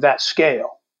organization of that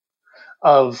scale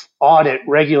of audit,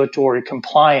 regulatory,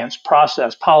 compliance,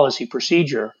 process, policy,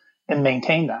 procedure, and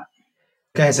maintain that?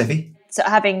 Go ahead, Sophie. So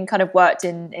having kind of worked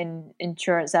in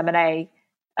insurance M&A,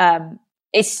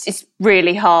 it's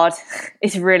really hard.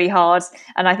 It's really hard.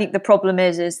 And I think the problem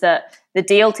is that the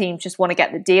deal teams just want to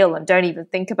get the deal and don't even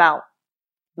think about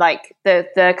like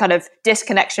the kind of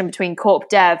disconnection between corp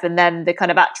dev and then the kind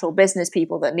of actual business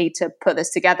people that need to put this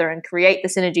together and create the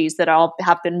synergies that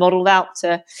have been modeled out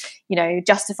to,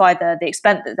 justify the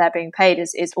expense that they're being paid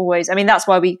is always, I mean, that's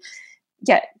why we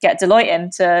get Deloitte in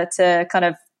to kind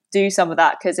of do some of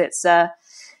that, because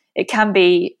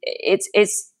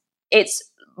it's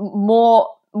more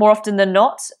often than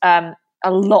not a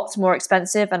lot more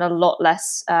expensive and a lot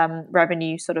less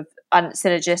revenue sort of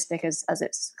synergistic as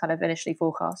it's kind of initially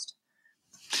forecast.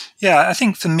 Yeah, I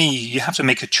think for me, you have to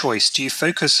make a choice. Do you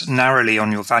focus narrowly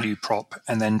on your value prop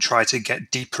and then try to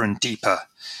get deeper and deeper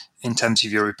in terms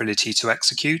of your ability to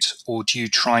execute, or do you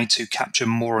try to capture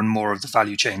more and more of the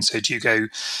value chain? So do you go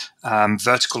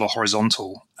vertical or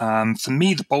horizontal? For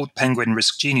me, the Bold Penguin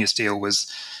Risk Genius deal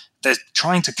was they're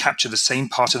trying to capture the same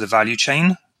part of the value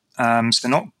chain. So they're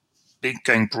not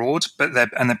going broad, but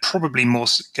they're probably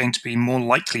going to be more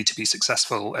likely to be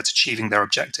successful at achieving their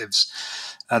objectives.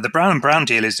 The Brown and Brown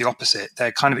deal is the opposite.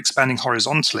 They're kind of expanding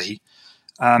horizontally.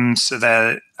 So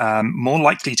they're more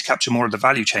likely to capture more of the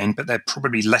value chain, but they're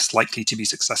probably less likely to be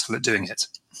successful at doing it.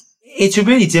 It's a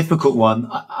really difficult one.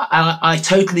 I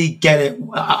totally get it.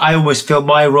 I almost feel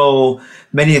my role,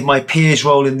 many of my peers'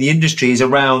 role in the industry is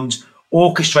around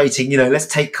orchestrating, let's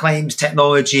take claims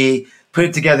technology, put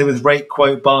it together with rate,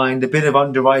 quote, bind, a bit of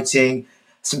underwriting,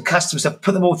 some custom stuff,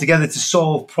 put them all together to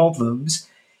solve problems.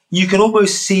 You can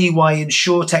almost see why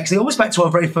InsurTech, almost back to our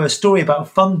very first story about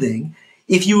funding,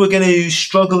 if you were going to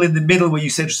struggle in the middle where you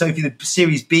said, Sophie, the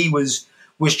Series B was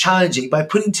challenging, by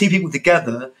putting two people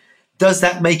together, does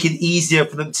that make it easier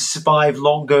for them to survive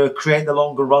longer, create the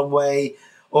longer runway,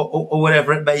 or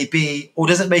whatever it may be? Or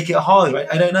does it make it harder?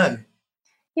 I don't know.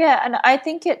 Yeah, and I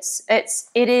think it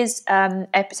is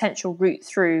a potential route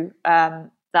through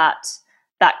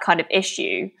that kind of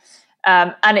issue,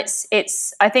 and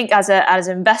it's I think as an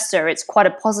investor, it's quite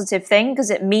a positive thing, because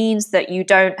it means that you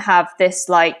don't have this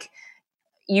like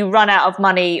you run out of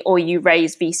money or you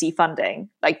raise VC funding.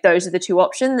 Like those are the two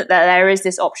options. That there is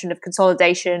this option of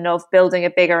consolidation, of building a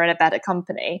bigger and a better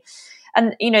company,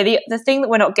 and the thing that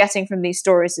we're not getting from these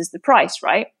stories is the price,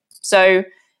 right? So.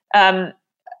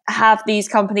 Have these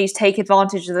companies take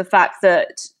advantage of the fact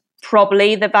that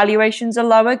probably the valuations are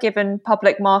lower given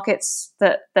public markets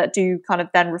that do kind of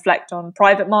then reflect on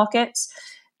private markets?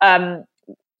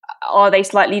 Are they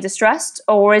slightly distressed,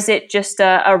 or is it just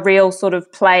a real sort of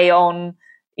play on,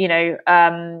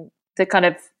 the kind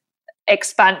of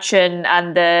expansion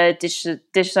and the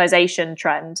digitization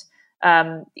trend?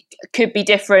 Could be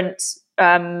different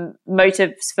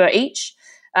motives for each,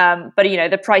 but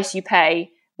the price you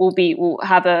pay will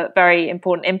have a very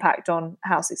important impact on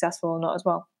how successful or not as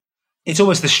well. It's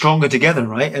almost the stronger together,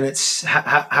 right? And it's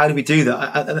how do we do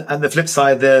that? And the flip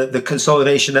side, the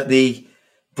consolidation at the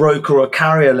broker or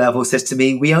carrier level says to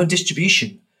me, we own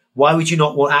distribution. Why would you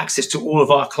not want access to all of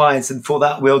our clients? And for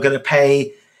that, we're going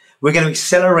to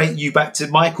accelerate you, back to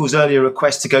Michael's earlier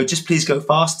request to go, just please go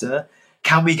faster.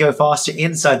 Can we go faster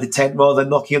inside the tent rather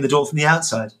than knocking on the door from the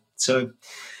outside? So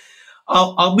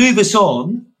I'll move us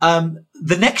on.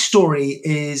 The next story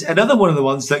is another one of the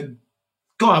ones that,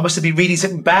 God, I must have been reading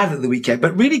something bad at the weekend,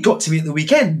 but really got to me at the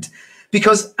weekend,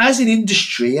 because as an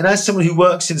industry and as someone who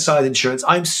works inside insurance,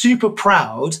 I'm super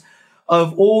proud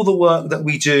of all the work that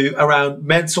we do around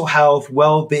mental health,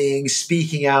 well-being,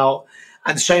 speaking out,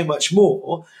 and so much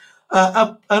more.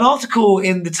 An article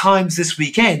in the Times this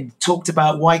weekend talked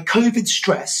about why COVID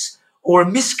stress or a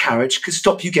miscarriage could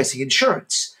stop you getting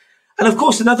insurance. And of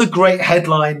course, another great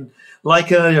headline,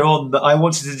 like earlier on, that I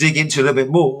wanted to dig into a little bit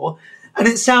more. And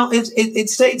it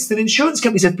states that insurance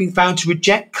companies have been found to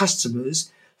reject customers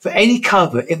for any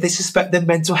cover if they suspect their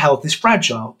mental health is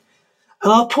fragile.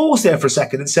 And I'll pause there for a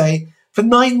second and say, for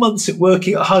 9 months at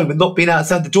working at home and not being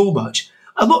outside the door much,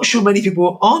 I'm not sure many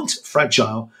people aren't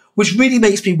fragile, which really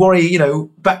makes me worry,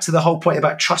 back to the whole point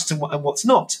about trust and what's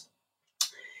not.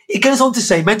 It goes on to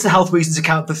say mental health reasons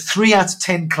account for 3 out of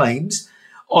 10 claims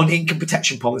on income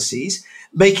protection policies,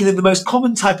 making them the most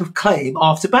common type of claim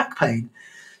after back pain.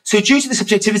 So due to the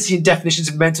subjectivity and definitions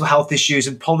of mental health issues,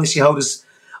 and policyholders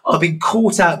are being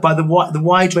caught out by the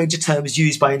wide range of terms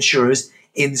used by insurers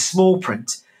in small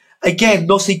print. Again,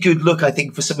 not a good look, I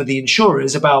think, for some of the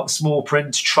insurers about small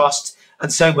print, trust,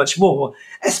 and so much more,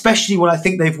 especially when I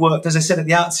think they've worked, as I said at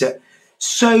the outset,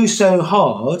 so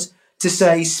hard to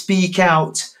say, speak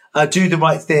out, do the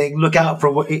right thing, look out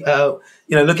for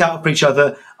each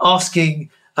other, asking,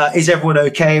 is everyone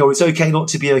okay, or it's okay not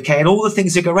to be okay, and all the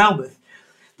things that go around with.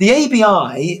 The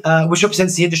ABI, which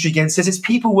represents the industry again, says it's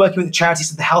people working with the charities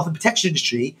in the health and protection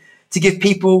industry to give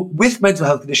people with mental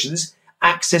health conditions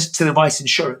access to the right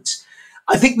insurance.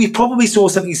 I think we probably saw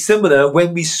something similar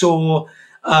when we saw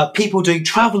people doing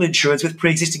travel insurance with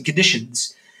pre-existing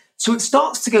conditions. So it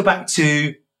starts to go back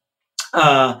to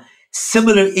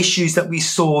similar issues that we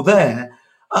saw there.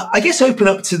 I guess open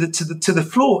up to the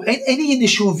floor. Any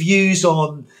initial views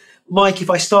on, Mike?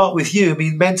 If I start with you, I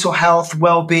mean, mental health,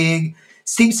 well-being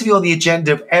seems to be on the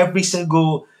agenda of every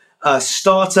single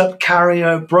startup,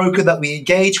 carrier, broker that we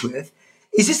engage with.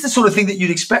 Is this the sort of thing that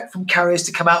you'd expect from carriers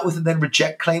to come out with and then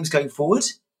reject claims going forward?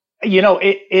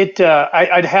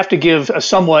 I'd have to give a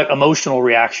somewhat emotional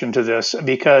reaction to this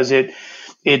because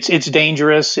it's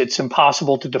dangerous. It's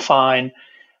impossible to define.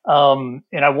 And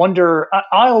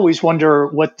I always wonder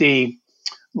what the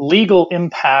legal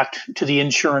impact to the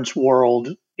insurance world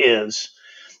is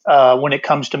when it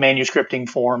comes to manuscripting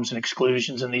forms and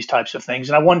exclusions and these types of things.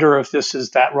 And I wonder if this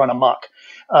is that run amok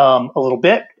a little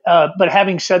bit. But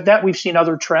having said that, we've seen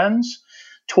other trends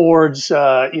towards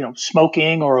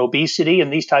smoking or obesity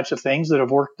and these types of things that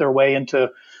have worked their way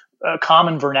into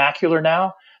common vernacular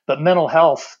now. But mental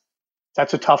health,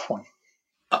 that's a tough one.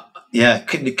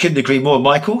 Couldn't agree more,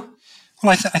 Michael.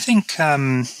 Well, I think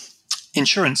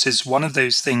insurance is one of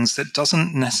those things that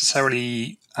doesn't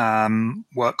necessarily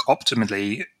work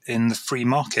optimally in the free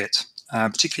market,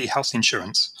 particularly health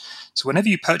insurance. So whenever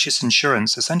you purchase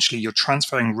insurance, essentially you're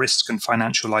transferring risk and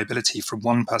financial liability from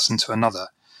one person to another.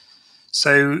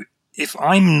 So if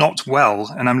I'm not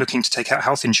well and I'm looking to take out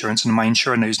health insurance and my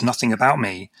insurer knows nothing about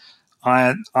me,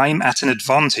 I'm at an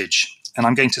advantage and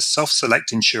I'm going to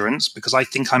self-select insurance because I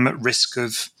think I'm at risk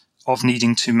of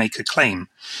needing to make a claim.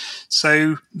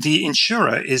 So the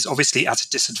insurer is obviously at a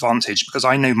disadvantage because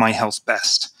I know my health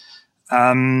best.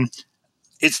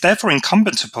 It's therefore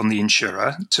incumbent upon the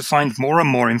insurer to find more and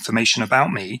more information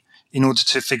about me in order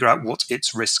to figure out what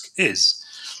its risk is.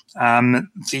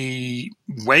 The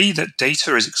way that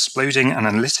data is exploding and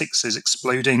analytics is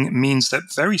exploding means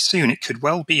that very soon it could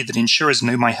well be that insurers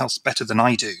know my health better than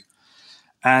I do.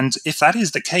 And if that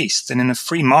is the case, then in a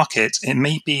free market, it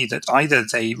may be that either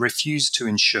they refuse to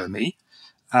insure me,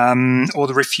 or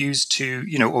they refuse to,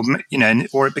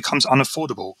 or it becomes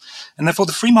unaffordable. And therefore,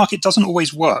 the free market doesn't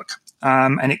always work.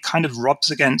 And it kind of rubs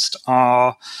against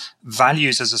our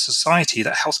values as a society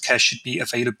that healthcare should be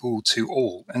available to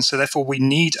all. And so therefore we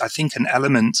need, I think, an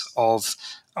element of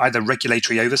either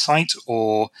regulatory oversight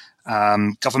or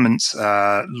government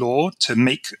law to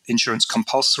make insurance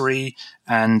compulsory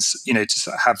and,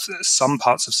 to have some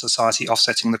parts of society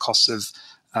offsetting the costs of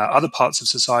other parts of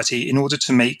society in order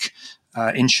to make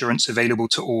insurance available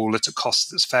to all at a cost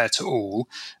that's fair to all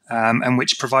and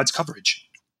which provides coverage.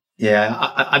 Yeah,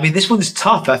 I mean, this one's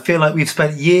tough. I feel like we've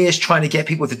spent years trying to get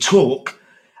people to talk,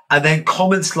 and then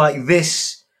comments like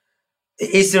this.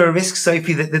 Is there a risk,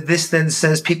 Sophie, that this then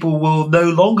says people will no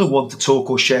longer want to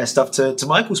talk or share stuff, to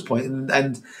Michael's point,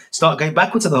 and start going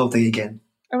backwards on the whole thing again?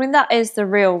 I mean, that is the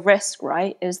real risk,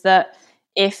 right? Is that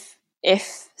if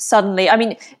suddenly, I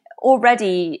mean,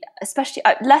 already, especially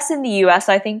less in the US,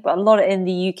 I think, but a lot in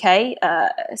the UK,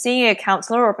 seeing a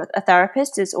counselor or a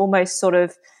therapist is almost sort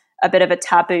of a bit of a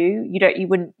taboo. You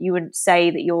wouldn't say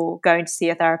that you're going to see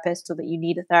a therapist or that you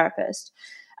need a therapist.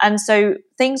 And so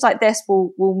things like this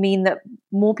will mean that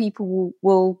more people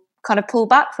will kind of pull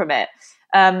back from it.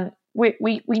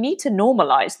 we need to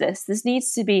normalize this. This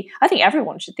needs to be, I think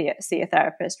everyone should see a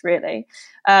therapist, really.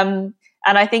 And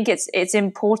I think it's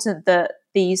important that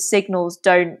these signals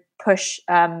don't push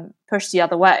the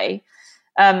other way.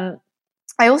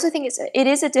 I also think it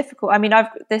is a difficult, I mean,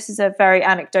 this is a very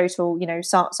anecdotal,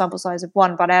 sample size of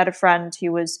one, but I had a friend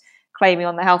who was claiming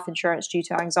on the health insurance due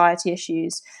to anxiety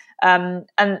issues. And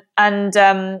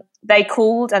they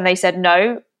called and they said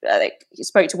no. They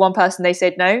spoke to one person, they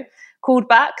said no. Called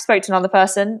back, spoke to another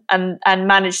person, and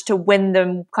managed to win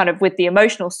them kind of with the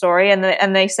emotional story.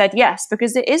 And they said yes,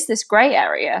 because it is this grey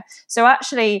area. So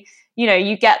actually,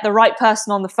 you get the right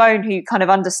person on the phone who kind of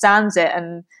understands it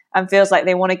and feels like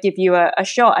they want to give you a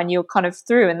shot, and you're kind of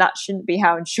through. And that shouldn't be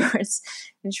how insurance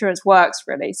works,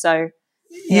 really. So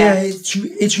yeah,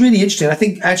 it's really interesting. I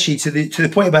think actually to the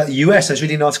point about the US, I was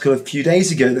reading an article a few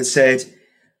days ago that said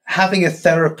having a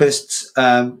therapist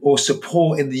or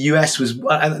support in the US was,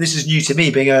 and this is new to me,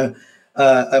 being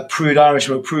a prude Irish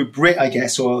or a prude Brit, I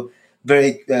guess, or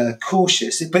very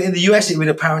cautious. But in the US, it would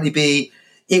apparently be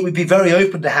very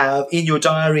open to have in your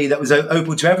diary that was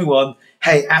open to everyone,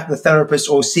 hey, at the therapist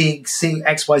or seeing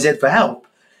XYZ for help.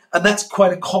 And that's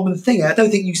quite a common thing. I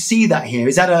don't think you see that here.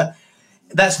 Is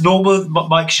that's normal?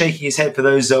 Mike shaking his head for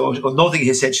those, or nodding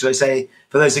his head, should I say,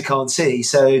 for those who can't see.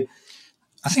 So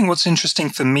I think what's interesting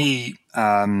for me,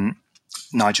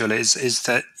 Nigel, is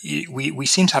that we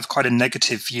seem to have quite a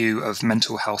negative view of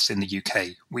mental health in the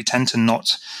UK. We tend to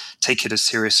not take it as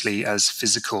seriously as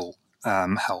physical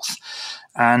health.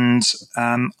 And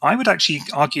I would actually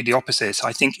argue the opposite.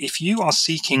 I think if you are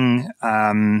seeking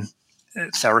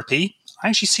therapy, I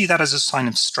actually see that as a sign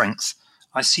of strength.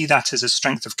 I see that as a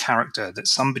strength of character, that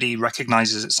somebody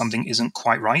recognizes that something isn't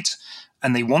quite right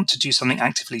and they want to do something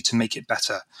actively to make it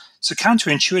better. So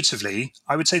counterintuitively,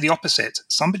 I would say the opposite.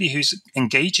 Somebody who's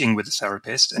engaging with a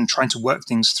therapist and trying to work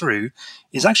things through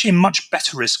is actually a much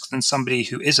better risk than somebody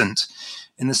who isn't.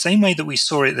 In the same way that we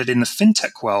saw it that in the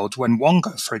fintech world, when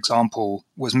Wonga, for example,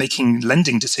 was making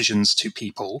lending decisions to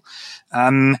people,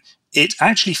 it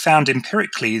actually found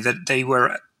empirically that they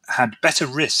had better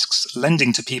risks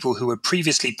lending to people who were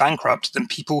previously bankrupt than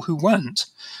people who weren't.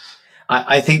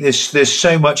 I think there's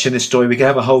so much in this story. We could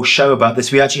have a whole show about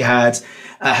this. We actually had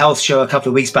a health show a couple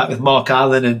of weeks back with Mark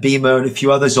Allen and Beamer and a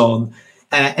few others on,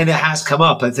 and it has come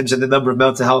up in terms of the number of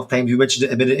mental health claims. We mentioned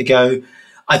it a minute ago.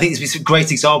 I think there's been some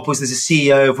great examples. There's a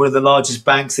CEO of one of the largest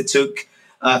banks that took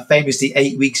famously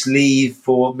 8 weeks leave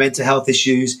for mental health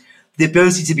issues. The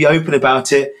ability to be open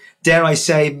about it. Dare I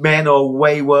say, men are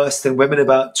way worse than women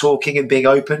about talking and being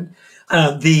open.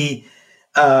 The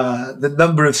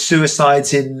number of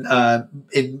suicides in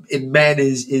men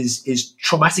is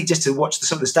traumatic just to watch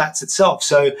some of the stats itself.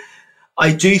 So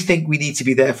I do think we need to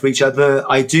be there for each other.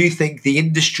 I do think the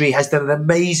industry has done an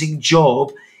amazing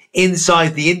job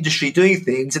inside the industry doing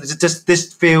things, and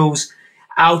this feels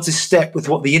out of step with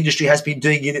what the industry has been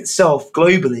doing in itself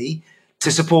globally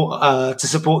to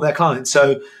support their clients.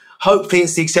 So hopefully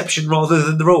it's the exception rather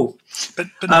than the rule. But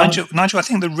Nigel, I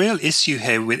think the real issue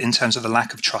here in terms of the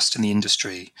lack of trust in the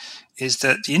industry is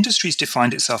that the industry's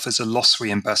defined itself as a loss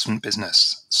reimbursement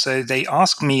business. So they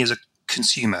ask me as a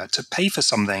consumer to pay for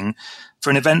something for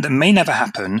an event that may never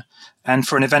happen and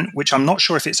for an event which I'm not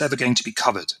sure if it's ever going to be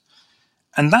covered.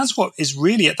 And that's what is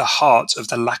really at the heart of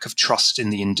the lack of trust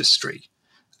in the industry,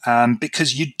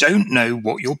 because you don't know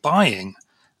what you're buying.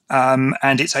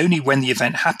 And it's only when the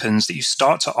event happens that you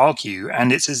start to argue,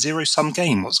 and it's a zero-sum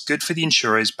game. What's good for the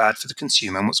insurer is bad for the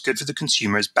consumer, and what's good for the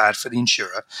consumer is bad for the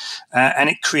insurer. And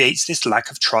it creates this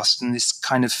lack of trust and this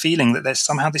kind of feeling that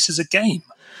this is a game.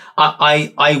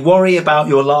 I worry about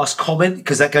your last comment,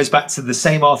 because that goes back to the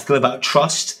same article about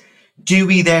trust. Do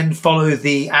we then follow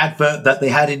the advert that they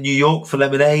had in New York for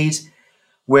Lemonade,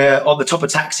 where on the top of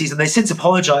taxis, and they since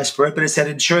apologized for it, but it said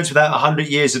insurance without 100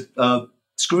 years of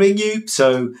screwing you,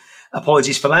 so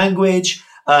apologies for language.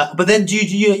 But then do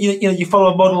you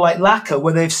follow a model like Lacquer,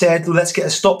 where they've said, well, let's get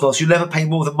a stop loss, you'll never pay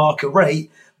more than market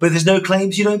rate, but if there's no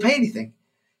claims, you don't pay anything.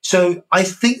 So I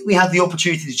think we have the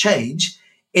opportunity to change.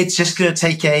 It's just going to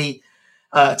take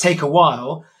a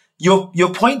while.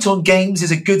 Your point on games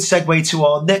is a good segue to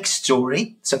our next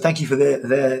story. So thank you for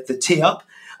the tee up.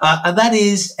 And that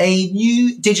is a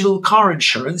new digital car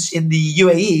insurance in the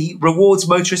UAE rewards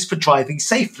motorists for driving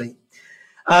safely.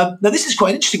 Now, this is quite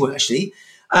an interesting one, actually.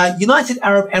 United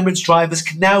Arab Emirates drivers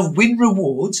can now win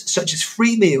rewards such as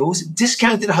free meals,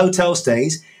 discounted hotel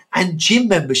stays, and gym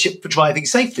membership for driving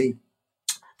safely.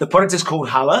 The product is called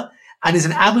Hala and is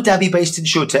an Abu Dhabi-based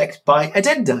insurtech by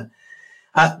Addenda.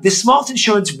 This smart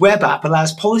insurance web app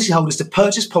allows policyholders to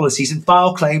purchase policies and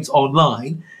file claims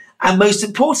online, And most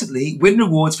importantly, win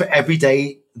rewards for every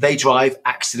day they drive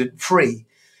accident-free.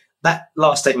 That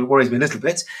last statement worries me a little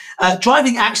bit.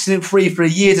 Driving accident-free for a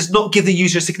year does not give the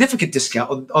user a significant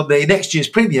discount on the next year's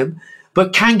premium,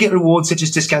 but can get rewards such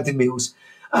as discounted meals.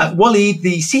 Waleed,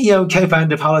 the CEO and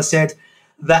co-founder of Hala, said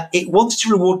that it wants to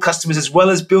reward customers as well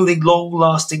as building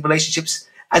long-lasting relationships,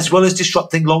 as well as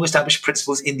disrupting long-established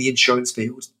principles in the insurance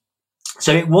field.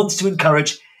 So it wants to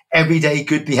encourage everyday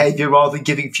good behavior rather than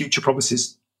giving future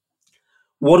promises.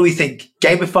 What do we think?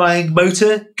 Gamifying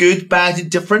motor, good, bad,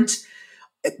 indifferent?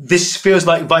 This feels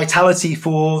like vitality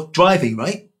for driving,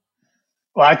 right?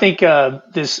 Well, I think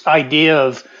this idea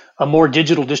of a more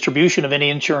digital distribution of any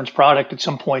insurance product at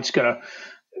some point is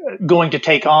going to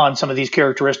take on some of these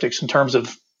characteristics in terms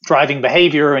of driving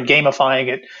behavior and gamifying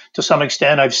it to some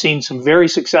extent. I've seen some very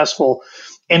successful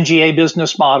MGA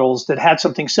business models that had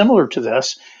something similar to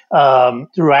this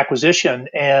through acquisition,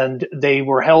 and they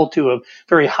were held to a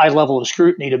very high level of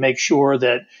scrutiny to make sure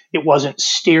that it wasn't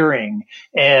steering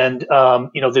and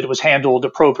that it was handled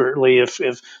appropriately.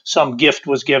 If some gift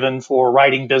was given for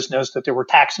writing business, that there were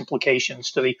tax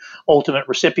implications to the ultimate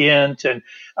recipient, and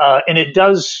it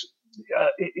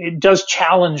does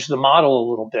challenge the model a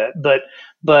little bit,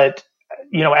 but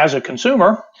as a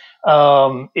consumer,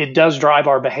 it does drive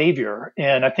our behavior.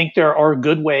 And I think there are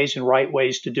good ways and right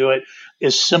ways to do it,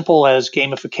 as simple as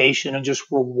gamification and just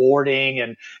rewarding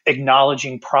and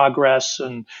acknowledging progress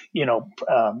and,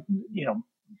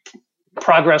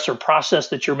 progress or process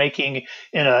that you're making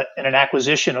in an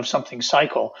acquisition of something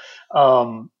cycle.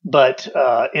 But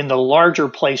in the larger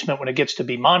placement, when it gets to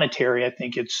be monetary, I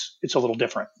think it's a little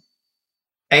different.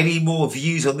 Any more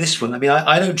views on this one? I mean,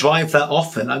 I don't drive that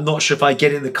often. I'm not sure if I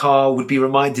get in the car would be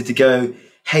reminded to go,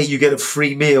 hey, you get a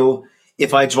free meal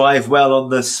if I drive well on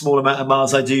the small amount of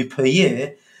miles I do per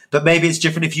year. But maybe it's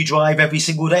different if you drive every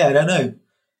single day. I don't know.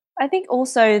 I think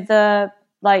also the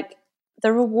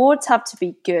rewards have to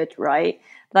be good, right?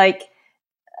 Like,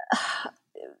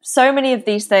 so many of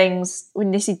these things,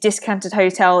 when you see discounted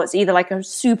hotel, it's either like a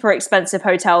super expensive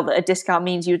hotel that a discount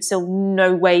means you'd still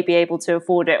no way be able to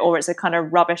afford it, or it's a kind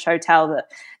of rubbish hotel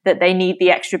that they need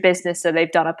the extra business, so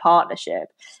they've done a partnership.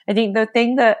 I think the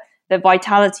thing that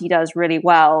Vitality does really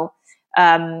well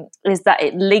is that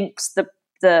it links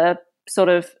the sort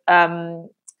of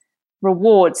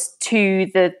rewards to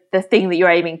the thing that you're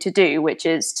aiming to do, which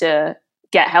is to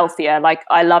get healthier. Like,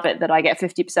 I love it that I get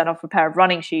 50% off a pair of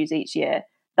running shoes each year.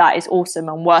 That is awesome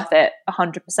and worth it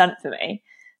 100% for me.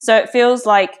 So it feels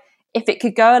like if it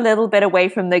could go a little bit away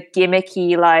from the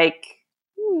gimmicky, like,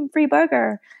 free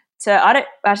burger, I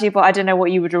don't know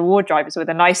what you would reward drivers with,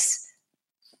 a nice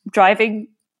driving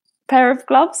pair of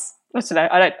gloves. I don't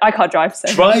know. I can't drive.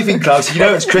 So. Driving gloves.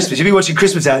 It's Christmas. You've been watching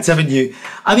Christmas ads, haven't you?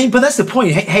 I mean, but that's the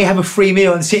point. Hey, have a free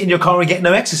meal and sit in your car and get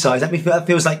no exercise. That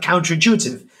feels like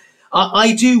counterintuitive.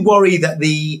 I do worry that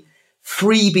the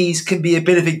freebies can be a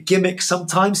bit of a gimmick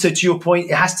sometimes. So to your point,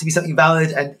 it has to be something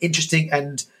valid and interesting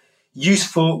and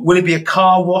useful. Will it be a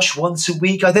car wash once a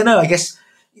week? I don't know. I guess.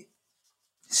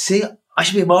 See, I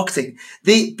should be in marketing.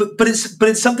 But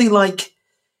it's something like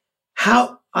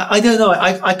how I don't know.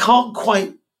 I can't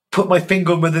quite put my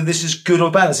finger on whether this is good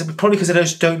or bad. It's probably because I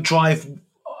just don't drive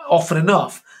often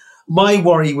enough. My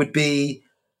worry would be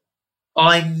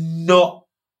I'm not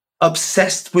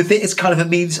obsessed with it. It's kind of a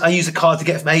means I use a car to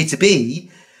get from A to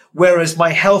B, whereas my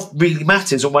health really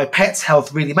matters, or my pet's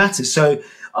health really matters. So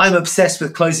I'm obsessed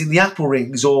with closing the Apple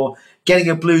rings or getting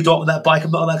a blue dot on that bike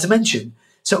I'm not allowed to mention.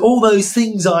 So all those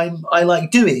things I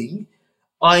like doing,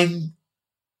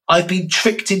 I've been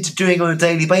tricked into doing on a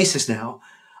daily basis now.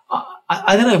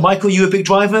 I don't know, Michael, you a big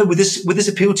driver? Would this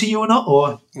appeal to you or not?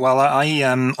 Or well,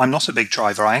 I'm not a big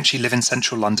driver. I actually live in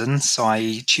central London, so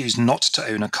I choose not to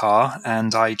own a car,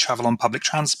 and I travel on public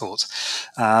transport.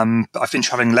 But I've been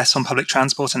traveling less on public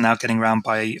transport and now getting around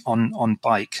on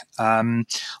bike.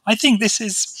 I think this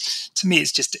is, to me,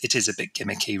 it is a bit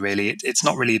gimmicky, really. It's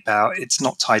not really it's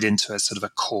not tied into a sort of a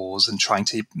cause and trying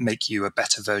to make you a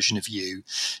better version of you.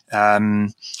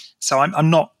 So I'm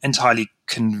not entirely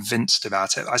convinced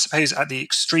about it. I suppose at the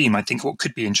extreme, I think what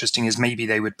could be interesting is maybe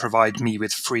they would provide me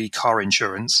with free car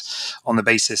insurance on the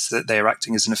basis that they are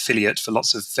acting as an affiliate for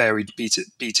lots of varied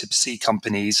B2C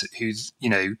companies who,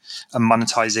 are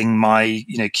monetizing my,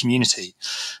 community.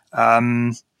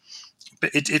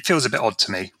 But it feels a bit odd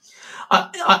to me.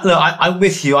 I'm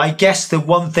with you. I guess the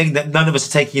one thing that none of us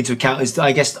are taking into account is,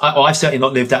 I've certainly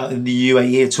not lived out in the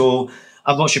UAE at all.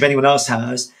 I'm not sure if anyone else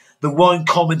has. The one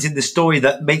comment in the story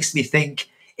that makes me think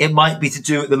it might be to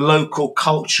do with the local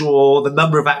culture or the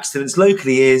number of accidents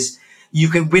locally is you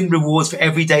can win rewards for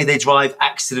every day they drive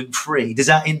accident-free. Does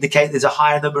that indicate there's a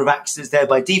higher number of accidents there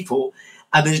by default?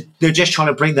 and they're just trying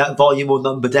to bring that volume or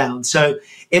number down. So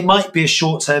it might be a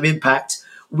short-term impact.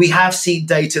 We have seen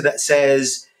data that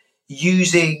says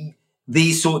using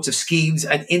these sorts of schemes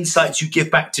and insights you give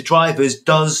back to drivers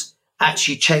does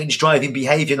actually change driving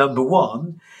behavior, number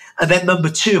one. And then number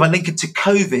two, I link it to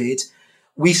COVID,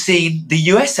 we've seen the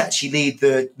US actually lead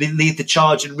the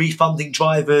charge in refunding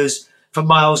drivers for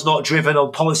miles not driven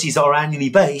on policies that are annually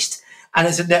based. And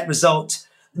as a net result,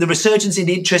 the resurgence in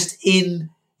interest in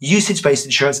usage-based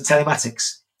insurance and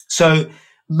telematics. So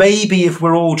maybe if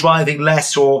we're all driving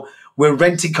less, or we're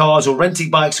renting cars or renting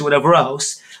bikes or whatever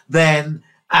else, then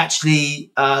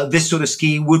actually this sort of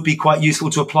scheme would be quite useful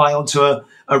to apply onto a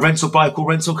rental bike or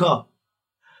rental car.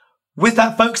 With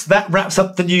that, folks, that wraps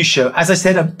up the news show. As I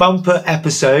said, a bumper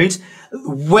episode.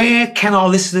 Where can our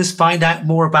listeners find out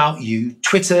more about you?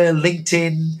 Twitter,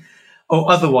 LinkedIn, or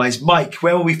otherwise? Mike,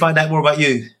 where will we find out more about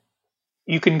you?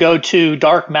 You can go to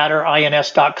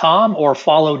darkmatterins.com or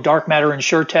follow Dark Matter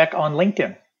InsurTech on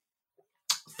LinkedIn.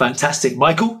 Fantastic.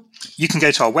 Michael? You can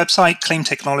go to our website,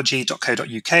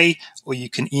 claimtechnology.co.uk, or you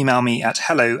can email me at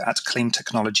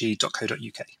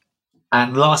hello@claimtechnology.co.uk.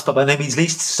 And last but by no means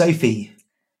least, Sophie.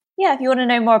 Yeah, if you want to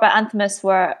know more about Anthemis,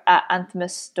 we're at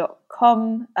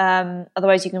anthemis.com.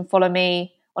 Otherwise, you can follow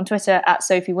me on Twitter at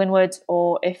Sophie Winwood,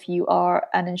 or if you are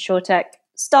an InsurTech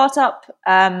startup,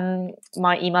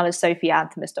 my email is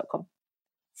sophie@anthemis.com.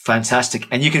 Fantastic.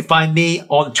 And you can find me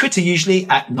on Twitter usually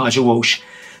at Nigel Walsh.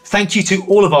 Thank you to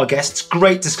all of our guests.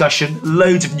 Great discussion,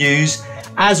 loads of news.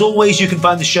 As always, you can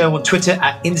find the show on Twitter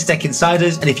at Instech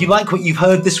Insiders. And if you like what you've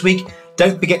heard this week,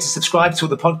 don't forget to subscribe to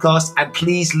the podcast and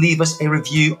please leave us a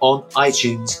review on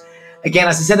iTunes. Again,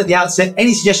 as I said at the outset,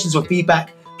 any suggestions or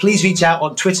feedback, please reach out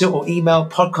on Twitter or email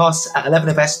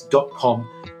podcasts@11fs.com.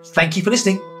 Thank you for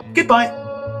listening. Goodbye.